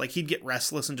was just he'd get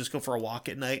restless and just go for a walk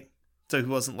at night. So he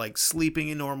wasn't sleeping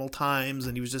in normal times,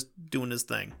 and he was just doing his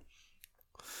thing.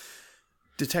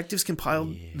 Detectives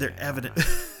compiled their evidence.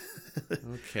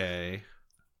 Okay.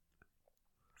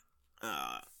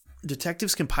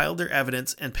 Detectives compiled their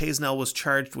evidence, and Pasnell was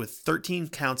charged with 13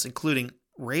 counts, including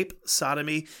rape,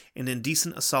 sodomy, and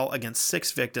indecent assault against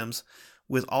 6 victims,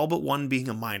 with all but one being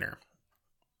a minor.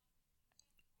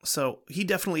 So he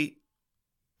definitely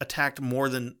attacked more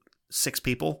than 6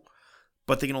 people,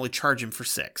 but they can only charge him for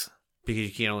 6. Because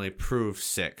you can only prove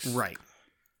 6. Right.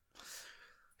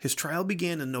 His trial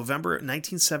began in November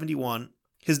 1971.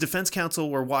 His defense counsel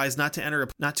were wise not to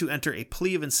enter a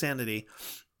plea of insanity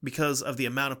because of the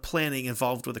amount of planning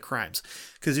involved with the crimes.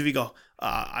 Because if you go,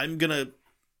 I'm going to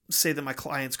say that my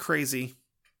client's crazy,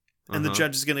 and the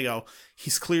judge is going to go,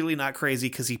 he's clearly not crazy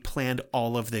because he planned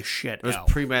all of this shit out. It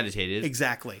was premeditated.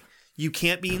 Exactly. You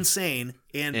can't be insane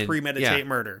and premeditate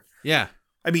murder. Yeah.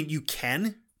 I mean, you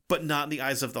can, but not in the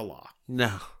eyes of the law.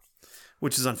 No.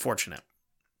 Which is unfortunate.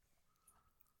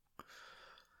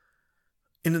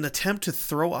 In an attempt to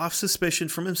throw off suspicion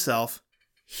from himself,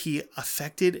 he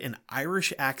affected an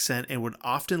Irish accent and would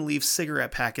often leave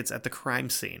cigarette packets at the crime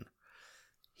scene.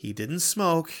 He didn't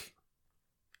smoke,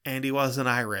 and he wasn't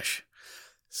Irish.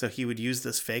 So he would use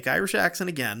this fake Irish accent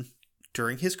again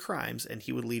during his crimes, and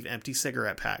he would leave empty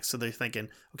cigarette packs. So they're thinking,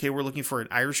 okay, we're looking for an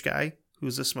Irish guy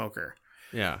who's a smoker.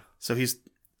 Yeah. So he's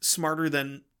smarter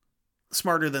than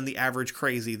the average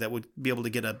crazy that would be able to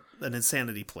get an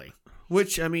insanity plea.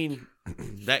 Which, I mean,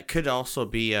 that could also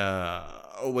be a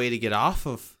way to get off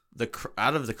of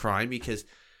out of the crime because,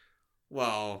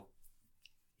 well,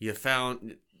 you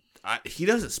found he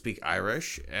doesn't speak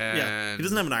Irish, and he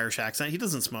doesn't have an Irish accent. He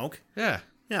doesn't smoke. Yeah.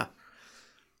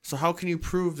 So how can you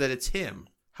prove that it's him?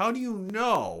 How do you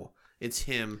know it's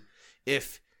him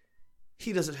if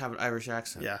he doesn't have an Irish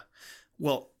accent? Yeah.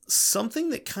 Well, something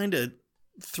that kind of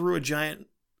threw a giant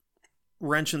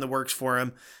wrench in the works for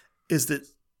him is that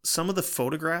some of the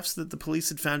photographs that the police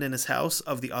had found in his house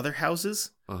of the other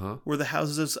houses were the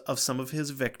houses of some of his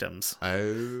victims.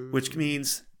 Oh. Which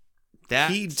means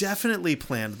he definitely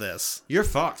planned this. You're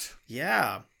fucked.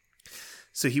 Yeah.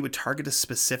 So he would target a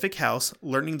specific house,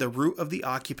 learning the route of the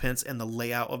occupants and the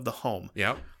layout of the home.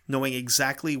 Yep. Knowing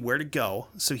exactly where to go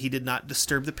so he did not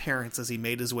disturb the parents as he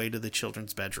made his way to the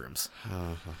children's bedrooms.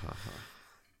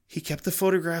 He kept the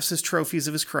photographs as trophies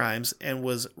of his crimes and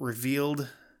was revealed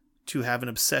to have an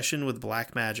obsession with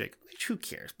black magic. Who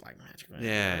cares, black magic?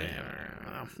 Yeah.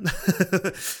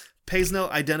 Pesnel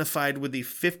identified with the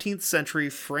 15th century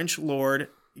French lord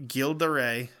Gilles de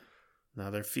Rais,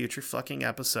 another future fucking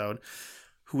episode,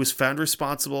 who was found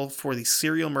responsible for the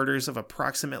serial murders of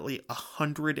approximately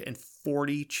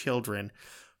 140 children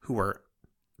who were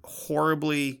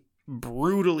horribly,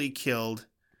 brutally killed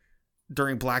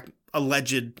during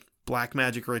alleged black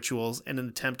magic rituals in an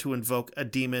attempt to invoke a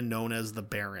demon known as the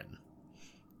Baron.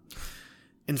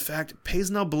 In fact,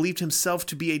 Pesnel believed himself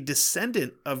to be a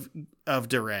descendant of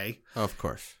de Rais. Of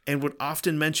course. And would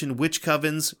often mention witch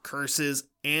covens, curses,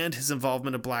 and his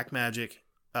involvement of black magic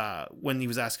when he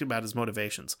was asked about his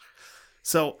motivations.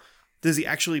 So, does he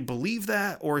actually believe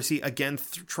that? Or is he, again,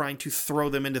 trying to throw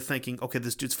them into thinking, okay,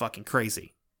 this dude's fucking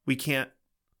crazy. We can't...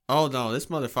 Oh, no, this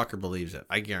motherfucker believes it.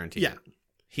 I guarantee it.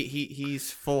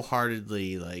 He's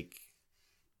full-heartedly, like,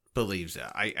 believes it.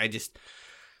 I just...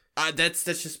 that's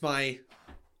just my...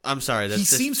 I'm sorry. He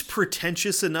seems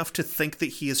pretentious enough to think that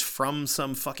he is from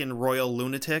some fucking royal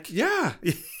lunatic. Yeah.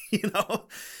 You know?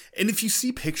 And if you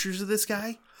see pictures of this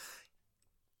guy,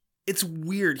 it's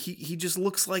weird. He just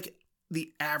looks like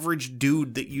the average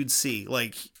dude that you'd see,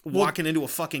 like, walking into a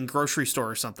fucking grocery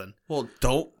store or something. Well,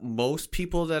 don't most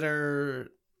people that are...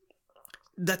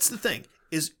 That's the thing,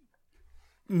 is...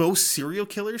 Most serial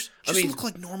killers just look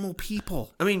like normal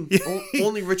people. I mean,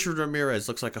 only Richard Ramirez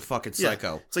looks like a fucking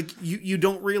psycho. Yeah. It's like you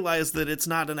don't realize that it's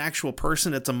not an actual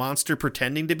person. It's a monster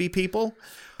pretending to be people.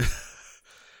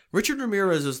 Richard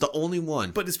Ramirez is the only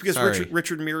one. But it's because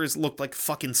Richard Ramirez looked like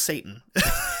fucking Satan.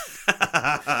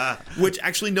 Which,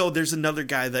 actually, no, there's another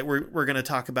guy that we're going to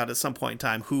talk about at some point in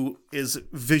time who is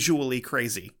visually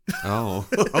crazy. Oh,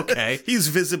 okay. He's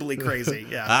visibly crazy,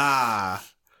 yeah.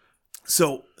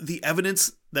 So the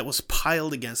evidence that was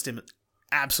piled against him,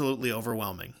 absolutely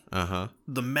overwhelming.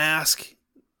 The mask,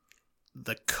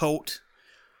 the coat,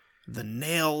 the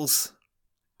nails,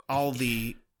 all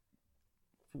the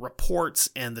reports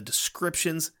and the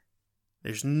descriptions.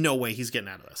 There's no way he's getting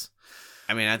out of this.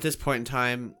 I mean, at this point in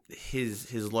time,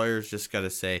 his lawyers just got to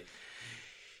say,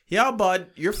 yeah, bud,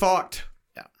 you're fucked.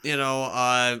 Yeah. You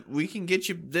know, we can get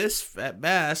you this at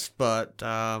best, but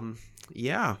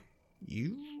yeah,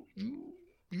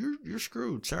 you're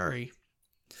screwed. Sorry.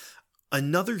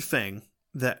 Another thing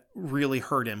that really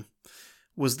hurt him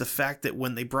was the fact that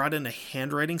when they brought in a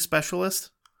handwriting specialist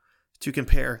to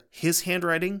compare his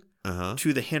handwriting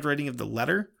to the handwriting of the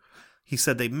letter, he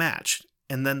said they matched.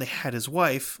 And then they had his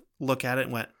wife look at it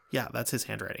and went, yeah, that's his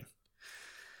handwriting.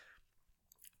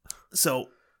 So.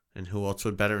 And who else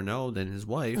would better know than his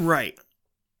wife? Right.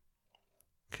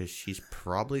 Because she's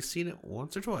probably seen it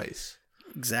once or twice.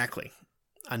 Exactly.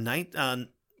 On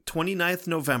 29th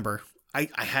November, I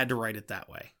had to write it that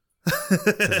way.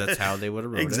 Because that's how they would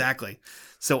have wrote it. Exactly.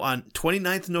 So on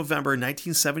 29th November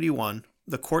 1971,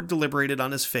 the court deliberated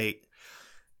on his fate.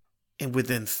 And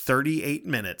within 38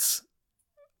 minutes,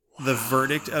 the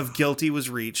verdict of guilty was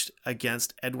reached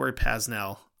against Edward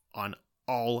Pesnel on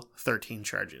all 13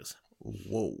 charges.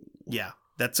 Whoa. Yeah,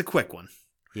 that's a quick one.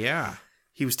 Yeah.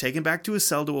 He was taken back to his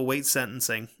cell to await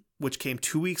sentencing, which came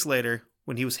 2 weeks later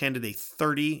when he was handed a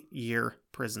 30-year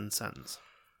prison sentence.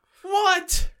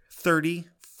 What? 30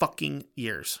 fucking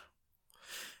years.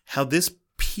 How this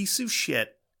piece of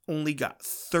shit only got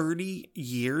 30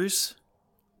 years,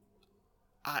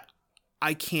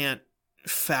 I can't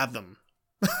fathom.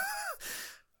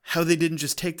 How they didn't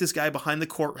just take this guy behind the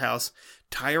courthouse,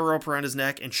 tie a rope around his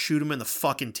neck, and shoot him in the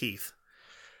fucking teeth.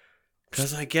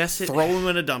 Because I guess throw him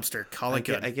in a dumpster. Call it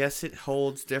good. I guess it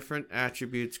holds different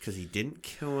attributes because he didn't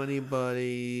kill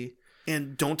anybody.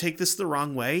 And don't take this the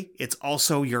wrong way. It's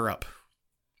also Europe.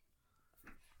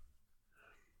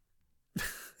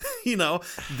 You know,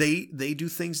 they do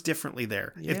things differently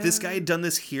there. Yeah. If this guy had done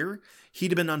this here,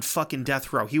 he'd have been on fucking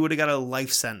death row. He would have got a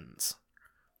life sentence.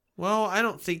 Well, I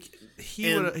don't think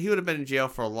he would have been in jail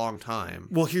for a long time.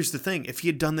 Well, here's the thing. If he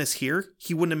had done this here,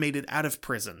 he wouldn't have made it out of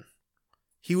prison.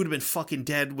 He would have been fucking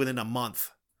dead within a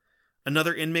month.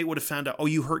 Another inmate would have found out, oh,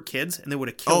 you hurt kids? And they would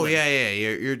have killed him. Yeah,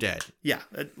 you're dead. Yeah,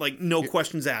 like no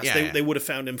questions asked. Yeah, they would have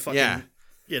found him fucking,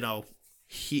 you know,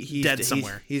 he's dead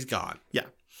somewhere. He's gone. Yeah.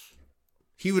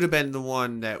 he would have been the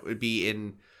one that would be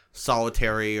in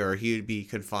solitary, or he would be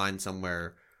confined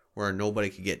somewhere where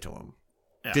nobody could get to him.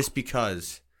 Yeah. Just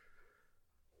because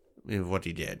of what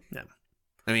he did. Yeah.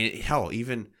 I mean, hell,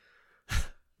 even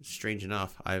strange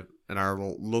enough, in our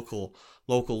local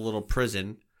little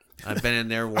prison, I've been in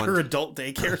there once. Our adult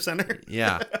daycare center?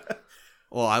 Yeah.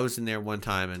 Well, I was in there one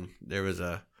time, and there was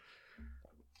I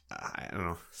don't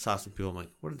know, saw some people. I'm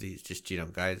like, what are these? Just,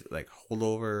 guys, like,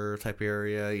 holdover type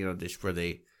area, just where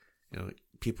they,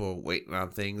 people waiting on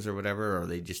things or whatever, or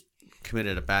they just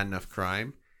committed a bad enough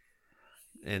crime.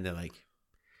 And they're like,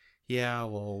 yeah,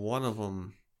 well, one of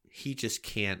them, he just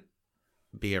can't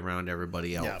be around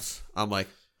everybody else. Yeah. I'm like,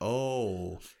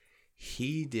 oh,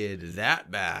 he did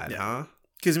that bad, huh?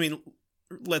 Because, I mean,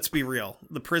 let's be real.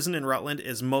 The prison in Rutland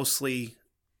is mostly,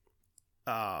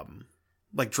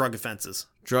 like, drug offenses.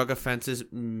 Drug offenses,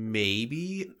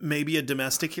 maybe. Maybe a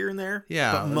domestic here and there.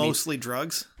 Yeah. But mostly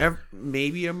drugs.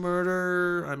 Maybe a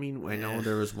murder. I mean, I know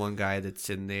there was one guy that's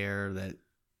in there that,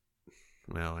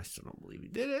 well, I still don't believe he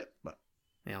did it, but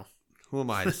who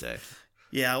am I to say?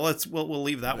 Yeah, we'll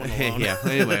leave that one alone. Yeah,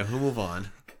 anyway, we'll move on.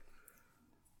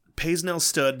 Pasnell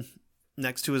stood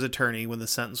next to his attorney when the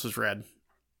sentence was read.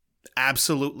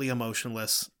 Absolutely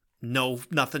emotionless.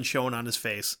 Nothing showing on his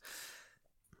face.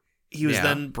 He was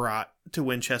then brought to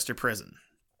Winchester Prison.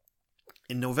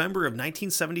 In November of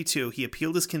 1972, he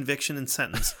appealed his conviction and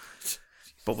sentence,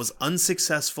 but was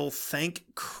unsuccessful,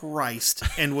 thank Christ,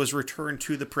 and was returned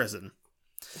to the prison.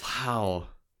 Wow.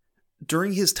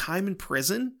 During his time in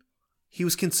prison, he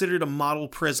was considered a model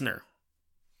prisoner.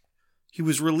 He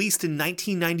was released in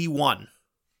 1991.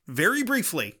 Very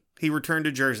briefly, he returned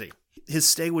to Jersey. His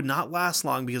stay would not last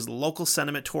long because the local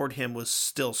sentiment toward him was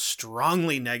still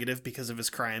strongly negative because of his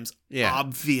crimes. Yeah.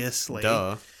 Obviously.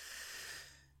 Duh.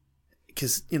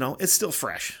 Because, it's still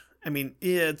fresh. I mean,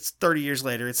 it's 30 years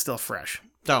later, it's still fresh.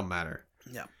 Don't matter.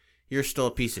 Yeah. You're still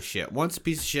a piece of shit. Once a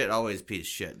piece of shit, always a piece of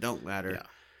shit. Don't matter.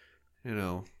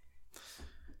 Yeah.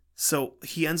 So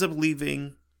he ends up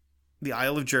leaving the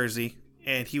Isle of Jersey,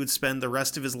 and he would spend the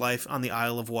rest of his life on the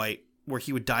Isle of Wight, where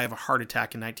he would die of a heart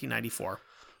attack in 1994.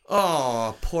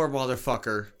 Oh, poor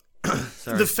motherfucker.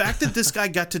 Sorry. The fact that this guy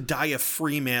got to die a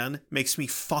free man makes me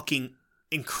fucking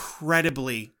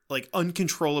incredibly,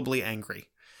 uncontrollably angry.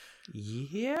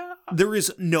 Yeah. There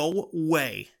is no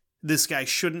way this guy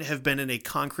shouldn't have been in a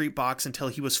concrete box until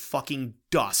he was fucking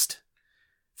dust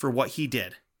for what he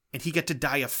did. And he got to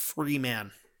die a free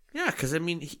man. Yeah, because, I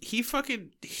mean,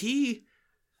 he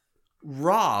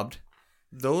robbed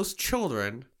those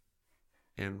children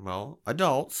and, well,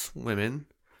 adults, women.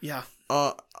 Yeah.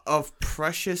 Of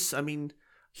precious, I mean...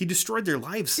 He destroyed their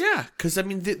lives. Yeah, because, I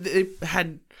mean, they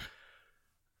had...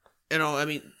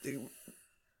 having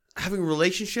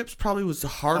relationships probably was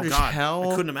hard as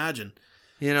hell. I couldn't imagine.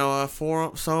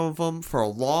 For some of them, for a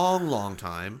long, long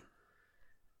time.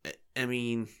 I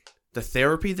mean, the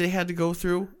therapy they had to go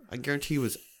through, I guarantee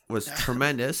was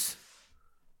tremendous.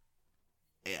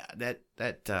 Yeah,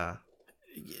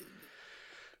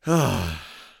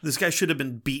 This guy should have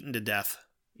been beaten to death.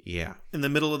 Yeah. In the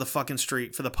middle of the fucking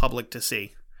street for the public to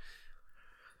see.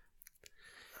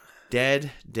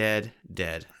 Dead.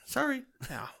 Sorry.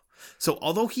 Yeah. So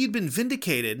although he had been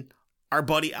vindicated, our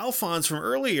buddy Alphonse from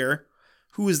earlier,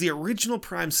 who was the original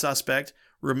prime suspect,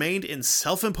 remained in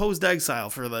self-imposed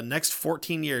exile for the next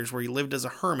 14 years, where he lived as a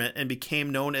hermit and became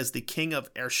known as the King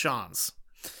of Ershans.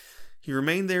 He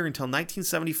remained there until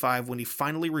 1975, when he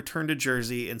finally returned to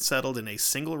Jersey and settled in a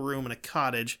single room in a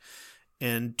cottage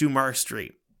in Dumar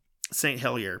Street, St.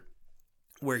 Helier,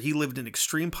 where he lived in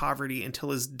extreme poverty until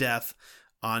his death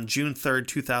on June 3rd,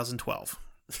 2012.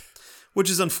 Which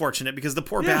is unfortunate, because the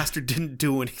poor bastard didn't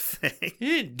do anything. He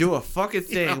didn't do a fucking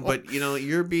thing, but,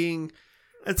 you're being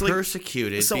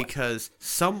persecuted because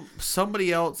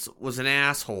somebody else was an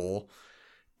asshole,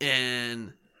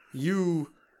 and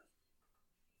you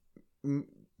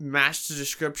matched the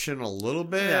description a little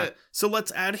bit. Yeah. So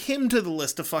let's add him to the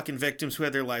list of fucking victims who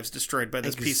had their lives destroyed by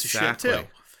this piece of shit, too.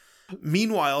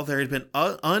 Meanwhile, there had been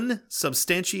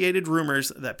unsubstantiated rumors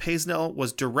that Pasnell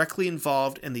was directly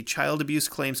involved in the child abuse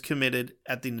claims committed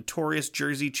at the notorious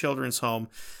Jersey children's home,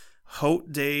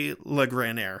 Haute de la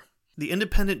Grenère. The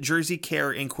independent Jersey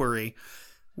Care inquiry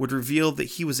would reveal that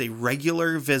he was a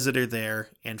regular visitor there,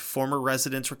 and former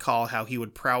residents recall how he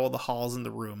would prowl the halls and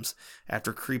the rooms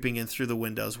after creeping in through the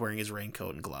windows wearing his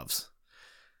raincoat and gloves.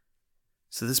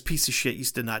 So this piece of shit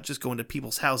used to not just go into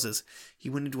people's houses. He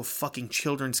went into a fucking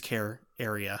children's care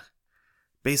area.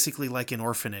 Basically like an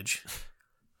orphanage.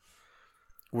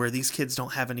 Where these kids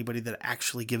don't have anybody that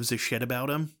actually gives a shit about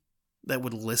him. That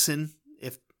would listen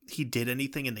if he did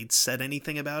anything and they'd said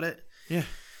anything about it. Yeah.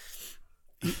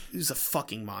 He's a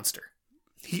fucking monster.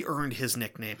 He earned his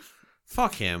nickname.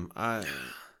 Fuck him.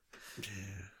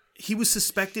 He was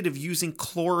suspected of using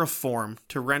chloroform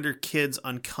to render kids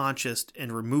unconscious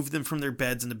and remove them from their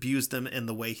beds and abuse them in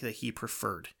the way that he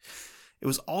preferred. It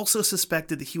was also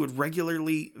suspected that he would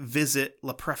regularly visit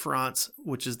La Preference,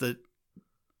 which is the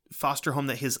foster home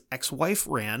that his ex-wife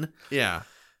ran. Yeah.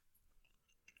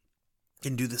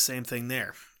 And do the same thing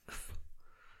there.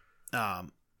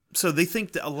 So they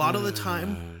think that a lot of the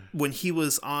time when he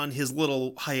was on his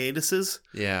little hiatuses,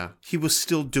 he was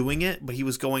still doing it, but he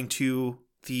was going to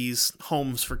these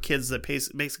homes for kids that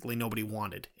basically nobody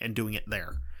wanted and doing it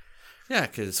there. Yeah,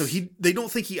 because so they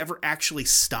don't think he ever actually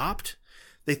stopped.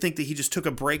 They think that he just took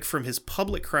a break from his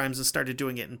public crimes and started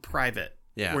doing it in private,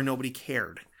 where nobody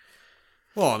cared.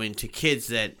 Well, I mean, to kids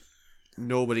that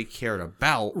nobody cared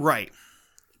about, right?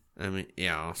 I mean,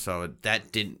 so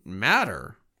that didn't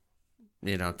matter,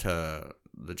 to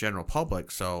the general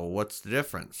public. So what's the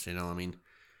difference? I mean,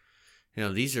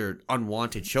 these are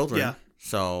unwanted children. Yeah.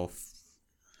 So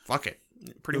fuck it.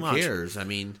 Pretty much. Who cares? I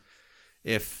mean,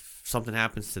 if something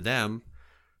happens to them,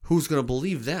 who's going to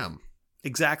believe them?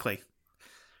 Exactly.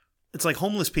 It's like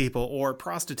homeless people or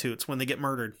prostitutes when they get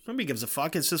murdered. Nobody gives a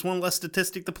fuck. It's just one less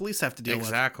statistic the police have to deal with.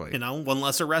 Exactly. One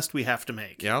less arrest we have to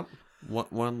make. Yep.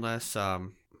 One less, I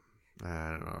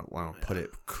don't know, I want to put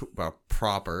it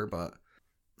proper, but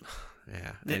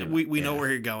yeah. Anyway, we know where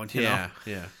you're going, Yeah.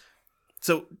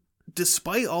 So,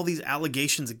 despite all these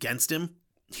allegations against him,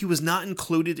 he was not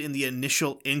included in the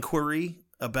initial inquiry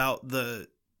about the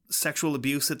sexual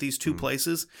abuse at these two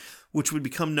places, which would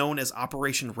become known as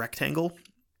Operation Rectangle.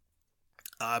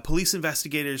 Police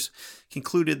investigators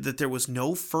concluded that there was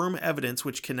no firm evidence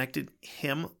which connected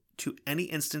him to any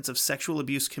instance of sexual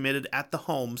abuse committed at the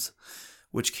homes,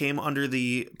 which came under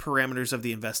the parameters of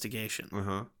the investigation.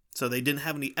 Uh-huh. So they didn't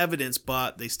have any evidence,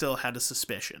 but they still had a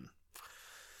suspicion.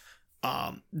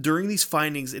 During these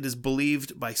findings, it is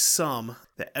believed by some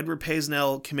that Edward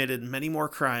Paisnell committed many more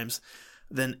crimes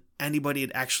than anybody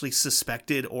had actually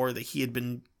suspected or that he had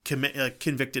been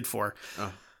convicted for.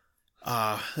 Oh.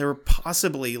 There were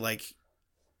possibly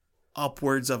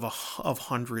upwards of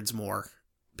hundreds more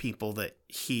people that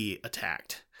he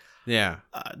attacked. Yeah.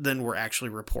 Than were actually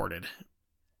reported.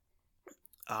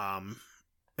 And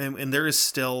there is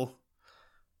still,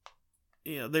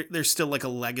 there's still a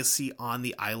legacy on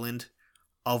the island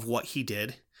of what he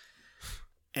did.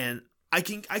 And I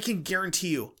can guarantee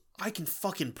you, I can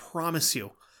fucking promise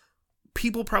you,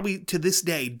 people probably to this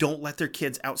day don't let their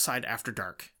kids outside after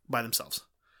dark by themselves.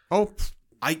 Oh,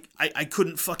 I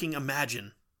couldn't fucking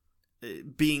imagine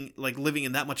being living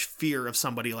in that much fear of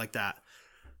somebody like that.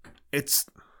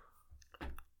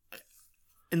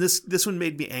 And this one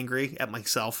made me angry at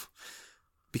myself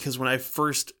because when I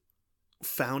first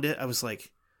found it, I was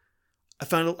like, I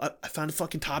found a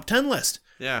fucking top 10 list.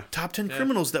 Yeah. Top 10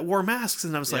 criminals that wore masks.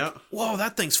 And I was like, whoa,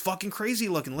 that thing's fucking crazy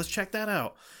looking. Let's check that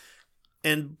out.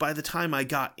 And by the time I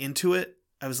got into it,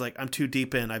 I was like, I'm too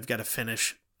deep in. I've got to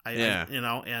finish.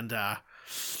 And I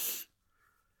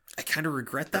kind of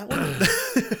regret that one.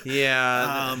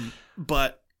 Yeah.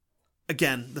 But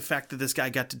again, the fact that this guy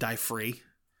got to die free.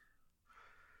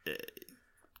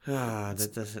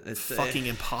 That doesn't. It's fucking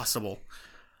impossible.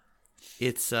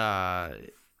 It's Yeah,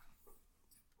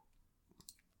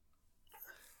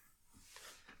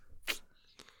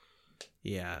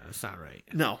 it's not right.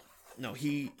 No,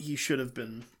 he should have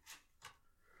been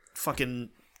fucking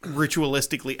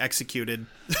ritualistically executed.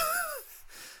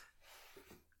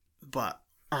 But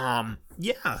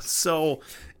yeah, so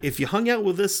if you hung out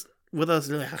with us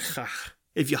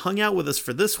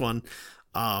for this one,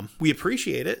 we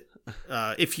appreciate it.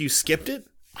 If you skipped it,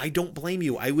 I don't blame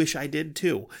you. I wish I did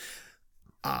too.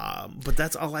 But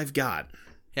that's all I've got.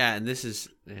 Yeah, and this is,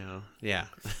 yeah.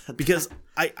 Because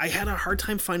I had a hard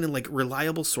time finding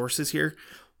reliable sources here,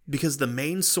 because the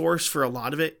main source for a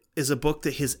lot of it is a book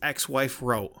that his ex-wife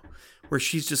wrote, where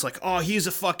she's just like, oh, he's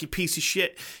a fucking piece of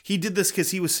shit. He did this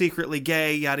because he was secretly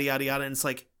gay, yada, yada, yada. And it's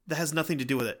like, that has nothing to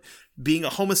do with it. Being a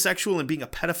homosexual and being a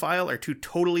pedophile are two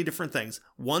totally different things.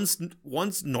 One's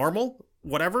normal,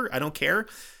 whatever, I don't care.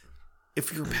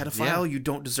 If you're a pedophile, you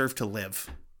don't deserve to live.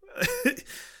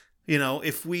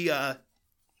 If we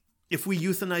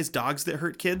euthanize dogs that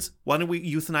hurt kids, why don't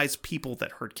we euthanize people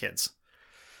that hurt kids?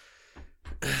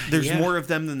 There's more of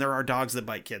them than there are dogs that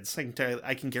bite kids.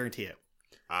 I can guarantee it.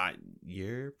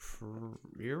 You're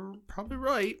probably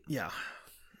right. Yeah.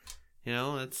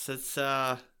 It's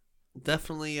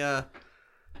definitely that's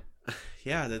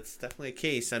definitely a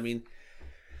case. I mean,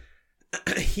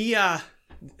 he I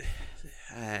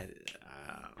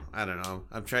don't know.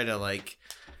 I'm trying to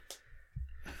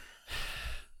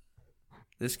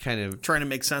this kind of trying to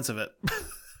make sense of it.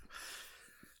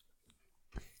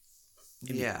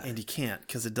 Yeah. And he can't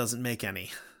because it doesn't make any.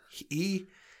 He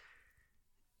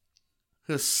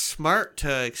was smart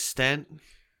to an extent,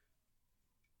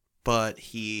 but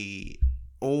he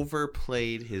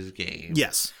overplayed his game.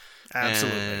 Yes,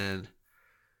 absolutely. And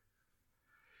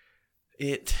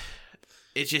it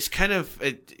just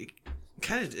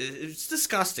it's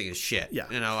disgusting as shit. Yeah.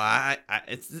 You know,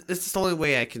 it's the only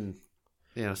way I can,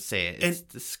 say it. It's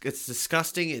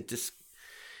disgusting. It's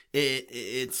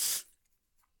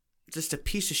just a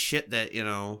piece of shit that,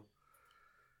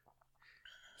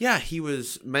 yeah, he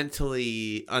was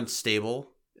mentally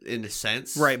unstable in a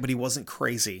sense. Right, but he wasn't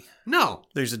crazy. No.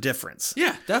 There's a difference.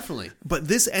 Yeah, definitely. But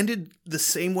this ended the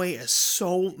same way as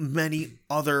so many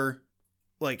other,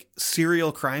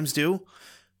 serial crimes do,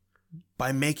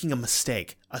 by making a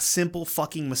mistake. A simple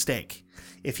fucking mistake.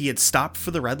 If he had stopped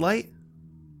for the red light,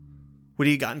 would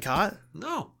he have gotten caught?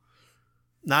 No.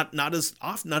 Not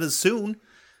as soon.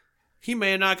 He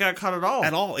may have not got caught at all.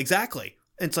 At all, exactly.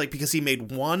 It's because he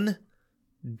made one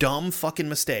dumb fucking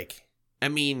mistake. I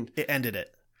mean, it ended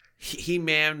it. He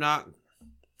may have not.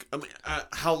 I mean,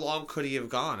 how long could he have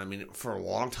gone? I mean, for a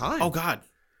long time. Oh God.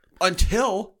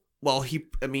 Until what?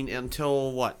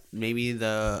 Maybe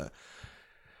the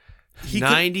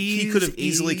 90s. He could have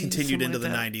easily continued into the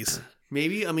 90s.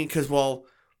 Maybe. I mean, because but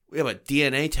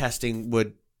DNA testing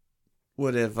would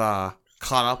have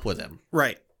caught up with him.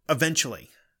 Right. Eventually.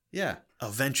 Yeah.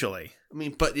 Eventually. I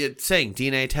mean, but it's saying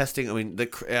DNA testing. I mean,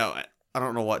 I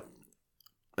don't know what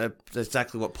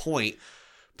exactly what point,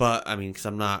 but I mean, because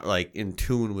I'm not in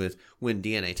tune with when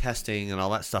DNA testing and all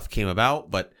that stuff came about.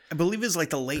 But I believe it's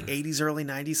the late 80s, early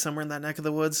 90s, somewhere in that neck of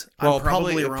the woods. Well, I'm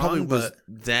probably wrong, it probably was but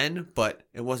then, but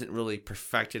it wasn't really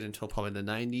perfected until probably the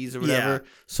 90s or whatever. Yeah.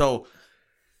 So,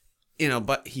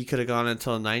 but he could have gone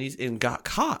until the 90s and got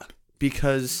caught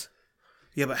because.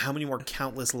 Yeah, but how many more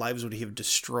countless lives would he have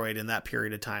destroyed in that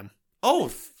period of time?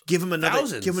 Oh, give him another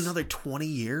thousands. Give him another 20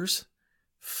 years?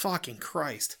 Fucking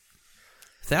Christ.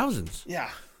 Thousands. Yeah.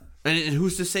 And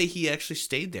who's to say he actually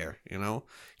stayed there,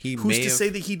 Who's to say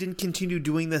that he didn't continue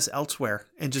doing this elsewhere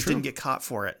and just didn't get caught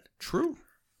for it? True.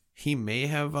 He may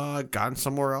have gone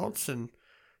somewhere else and,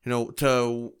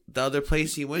 to the other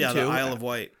place he went to. Yeah, the Isle of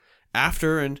Wight.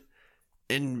 After and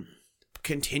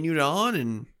continued on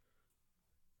and...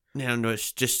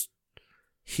 it's just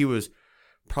he was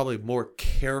probably more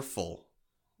careful,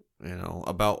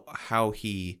 about how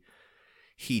he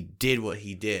did what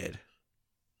he did.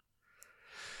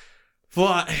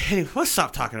 Well, anyway, let's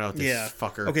stop talking about this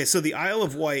fucker. Okay, so the Isle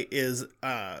of Wight is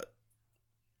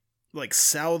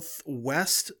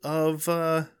southwest of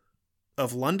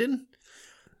London,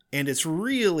 and it's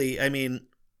really, I mean,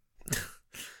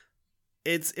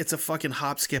 it's a fucking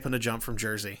hop, skip, and a jump from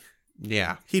Jersey.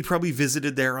 Yeah. He'd probably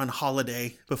visited there on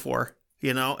holiday before,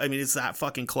 I mean, it's that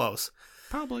fucking close.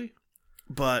 Probably.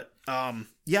 But,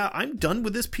 yeah, I'm done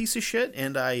with this piece of shit,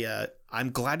 and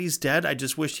I'm glad he's dead. I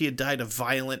just wish he had died a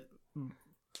violent,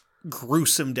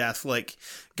 gruesome death,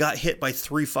 got hit by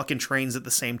 3 fucking trains at the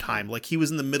same time. He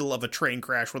was in the middle of a train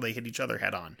crash where they hit each other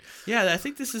head on. Yeah, I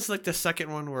think this is, the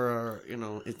second one where,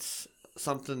 it's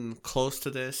something close to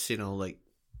this,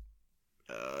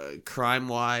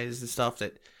 crime-wise and stuff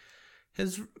that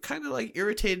has kind of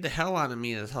irritated the hell out of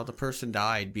me as how the person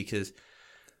died because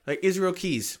Israel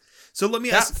Keys. So let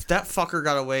me ask, that fucker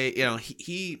got away.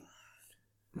 He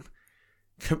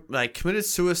committed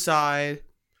suicide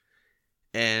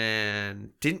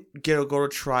and didn't go to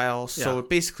trial. So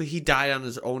basically, he died on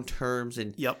his own terms.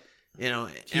 And yep,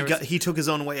 he took his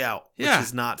own way out, which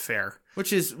is not fair.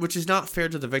 Which is not fair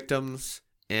to the victims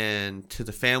and to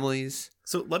the families.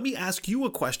 So let me ask you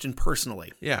a question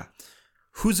personally. Yeah.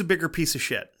 Who's a bigger piece of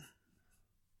shit?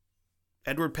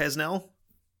 Edward Pesnell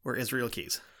or Israel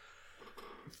Keys?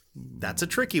 That's a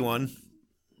tricky one.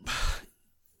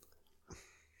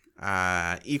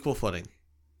 Equal footing.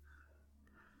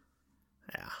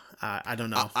 Yeah, I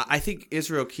don't know. I think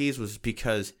Israel Keys was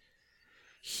because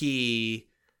he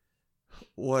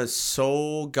was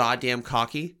so goddamn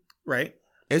cocky. Right.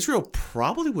 Israel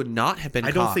probably would not have been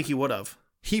caught. I don't think he would have.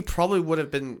 He probably would have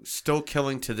been still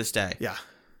killing to this day. Yeah.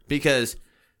 Because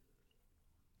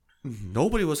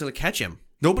nobody was going to catch him.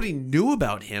 Nobody knew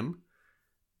about him.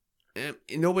 And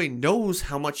nobody knows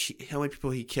how many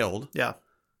people he killed. Yeah.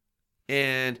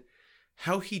 And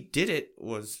how he did it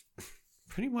was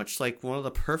pretty much one of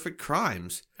the perfect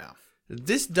crimes. Yeah.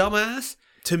 This dumbass,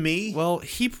 to me, well,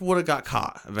 he would have got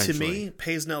caught eventually. To me,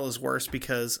 Pesnell is worse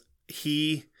because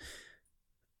it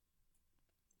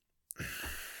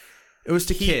was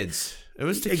to kids. It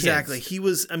was to exactly. kids. He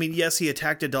was. I mean, yes, he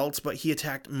attacked adults, but he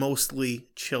attacked mostly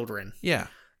children. Yeah,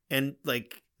 and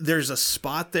like, there's a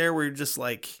spot there where you're just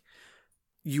like,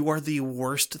 you are the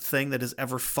worst thing that has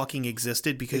ever fucking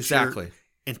existed because you're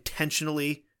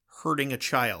intentionally hurting a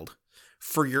child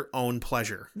for your own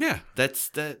pleasure. Yeah, that's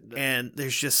that. And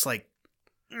there's just like,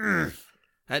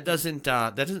 that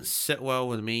doesn't sit well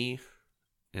with me,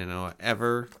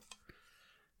 ever.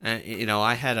 And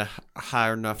I had a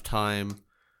hard enough time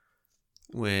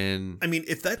when. I mean,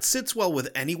 if that sits well with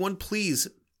anyone, please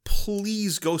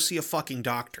go see a fucking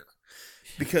doctor,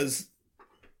 because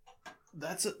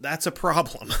that's a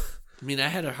problem. I mean, I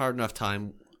had a hard enough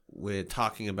time with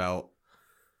talking about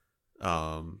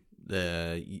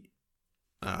the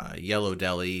Yellow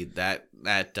Deli, that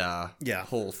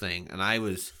whole thing, and I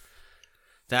was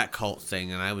that cult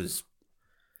thing, and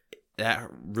that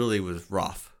really was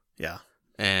rough. Yeah.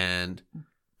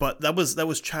 But that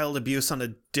was child abuse on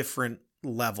a different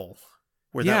level,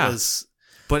 where that was.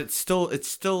 But it's still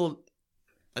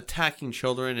attacking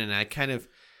children, and I kind of.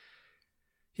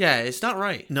 Yeah, it's not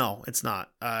right. No, it's not.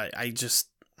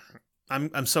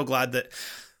 I'm so glad that.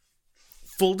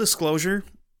 Full disclosure,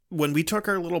 when we took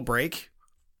our little break,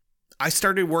 I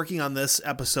started working on this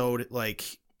episode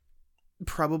like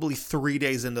probably 3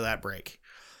 days into that break,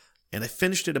 and I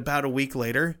finished it about a week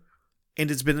later. And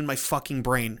it's been in my fucking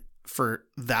brain for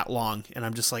that long. And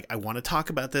I'm just like, I want to talk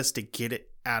about this to get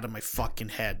it out of my fucking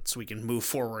head so we can move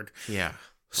forward. Yeah.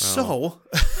 Well,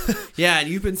 yeah, and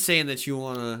you've been saying that you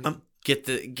want to get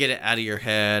it out of your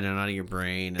head and out of your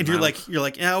brain. And you're like,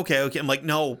 yeah, okay. I'm like,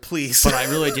 no, please. But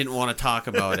I really didn't want to talk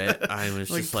about it. I was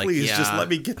just like, please, yeah. just let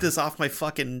me get this off my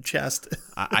fucking chest.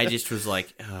 I just was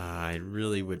like, I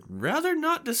really would rather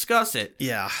not discuss it.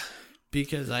 Yeah.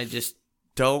 Because I just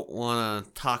don't want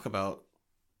to talk about.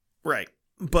 Right.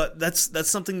 But that's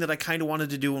something that I kind of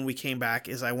wanted to do when we came back,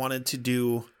 is I wanted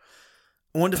to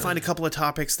find a couple of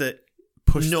topics that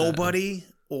nobody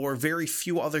or very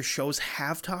few other shows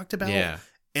have talked about. Yeah.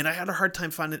 And I had a hard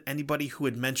time finding anybody who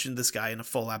had mentioned this guy in a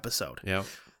full episode. Yeah.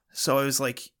 So I was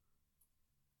like,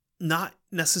 not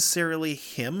necessarily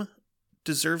him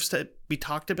deserves to be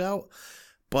talked about,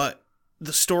 but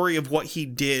the story of what he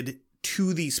did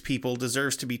to these people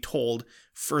deserves to be told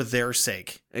for their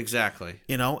sake. Exactly.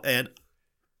 And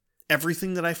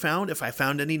everything that I found, if I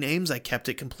found any names, I kept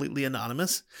it completely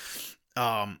anonymous.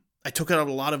 I took out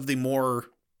a lot of the more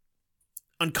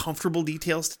uncomfortable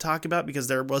details to talk about, because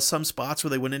there was some spots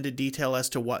where they went into detail as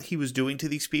to what he was doing to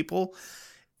these people.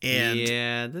 And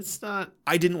yeah, that's not.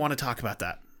 I didn't want to talk about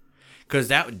that, because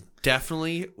that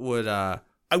definitely would.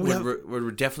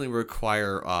 Would definitely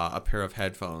require a pair of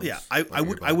headphones. Yeah,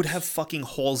 I would have fucking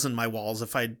holes in my walls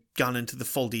if I'd gone into the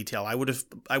full detail. I would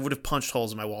have punched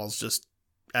holes in my walls just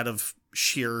out of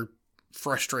sheer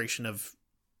frustration of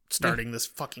starting this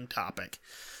fucking topic.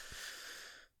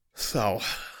 So,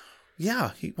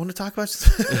 yeah, you want to talk about?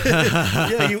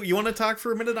 Yeah, you want to talk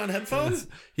for a minute on headphones?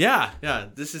 Yeah.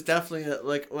 This is definitely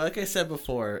like I said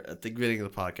before at the beginning of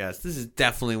the podcast. This is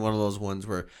definitely one of those ones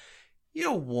where. You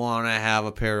don't want to have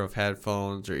a pair of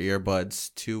headphones or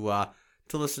earbuds to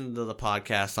listen to the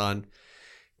podcast on,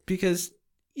 because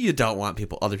you don't want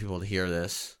other people to hear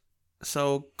this.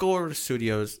 So go over to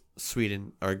Studios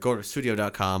Sweden, or go to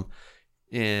studio.com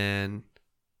and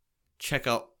check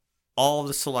out all of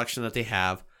the selection that they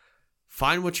have.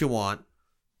 Find what you want,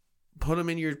 put them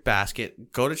in your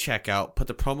basket, go to checkout, put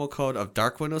the promo code of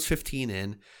DarkWindows15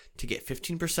 in to get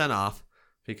 15% off,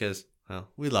 because, well,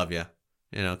 we love you.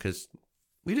 Because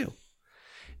we do.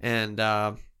 And,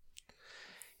 and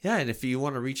if you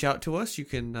want to reach out to us, you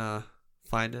can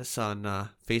find us on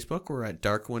Facebook. We're at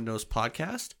Dark Windows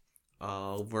Podcast.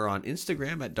 We're on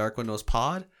Instagram at Dark Windows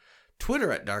Pod.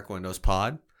 Twitter at Dark Windows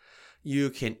Pod. You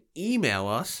can email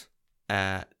us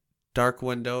at Dark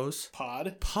Windows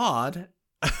Pod.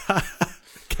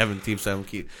 Kevin keeps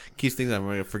thinking I'm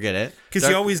going to forget it. Because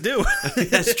you always do.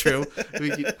 That's true.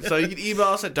 So you can email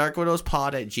us at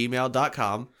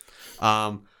darkwindowspod@gmail.com.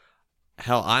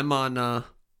 Hell, I'm on the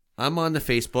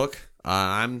Facebook.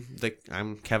 I'm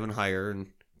Kevin Heyer,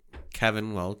 and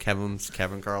Kevin's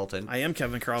Kevin Carlton. I am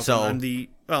Kevin Carlton. So, I'm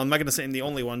not going to say I'm the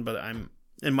only one, but I'm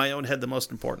in my own head the most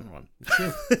important one.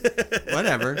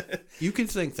 Whatever. You can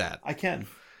think that. I can.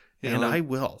 And I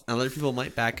will. And other people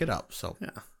might back it up. So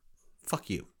yeah. Fuck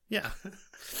you. Yeah.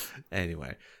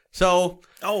 Anyway. So.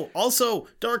 Oh, also,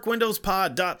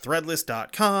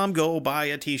 darkwindowspod.threadless.com. Go buy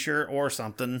a t-shirt or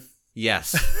something.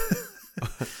 Yes.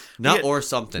 Or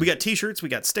something. We got t-shirts. We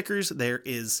got stickers. There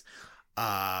is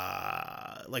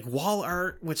like wall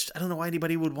art, which I don't know why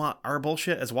anybody would want our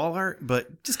bullshit as wall art,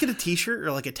 but just get a t-shirt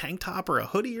or like a tank top or a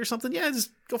hoodie or something. Yeah,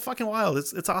 just go fucking wild.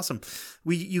 It's awesome.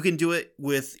 You can do it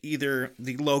with either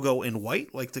the logo in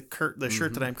white, like the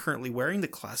shirt that I'm currently wearing, the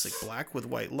classic black with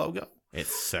white logo.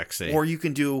 It's sexy. Or you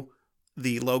can do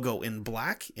the logo in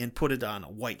black and put it on a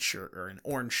white shirt or an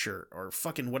orange shirt or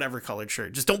fucking whatever colored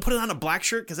shirt. Just don't put it on a black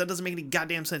shirt because that doesn't make any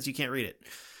goddamn sense. You can't read it.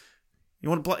 You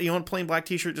want a plain black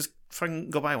t-shirt? Just fucking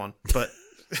go buy one. But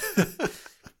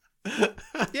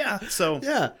yeah, so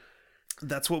yeah,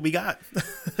 that's what we got.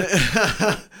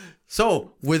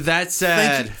 So with that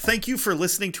said, thank you for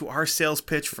listening to our sales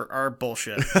pitch for our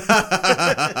bullshit.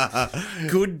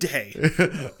 Good day.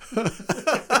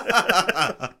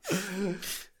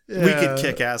 Yeah. We could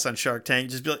kick ass on Shark Tank.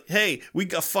 Just be like, hey, we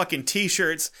got fucking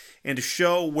t-shirts and a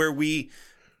show where we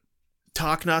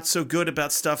talk not so good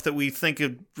about stuff that we think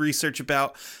of research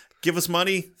about. Give us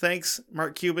money. Thanks,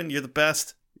 Mark Cuban. You're the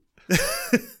best.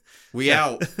 We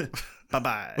out.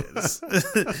 Bye-bye.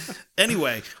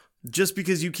 Anyway, just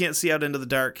because you can't see out into the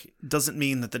dark doesn't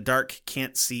mean that the dark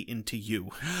can't see into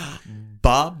you.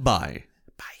 Bye-bye.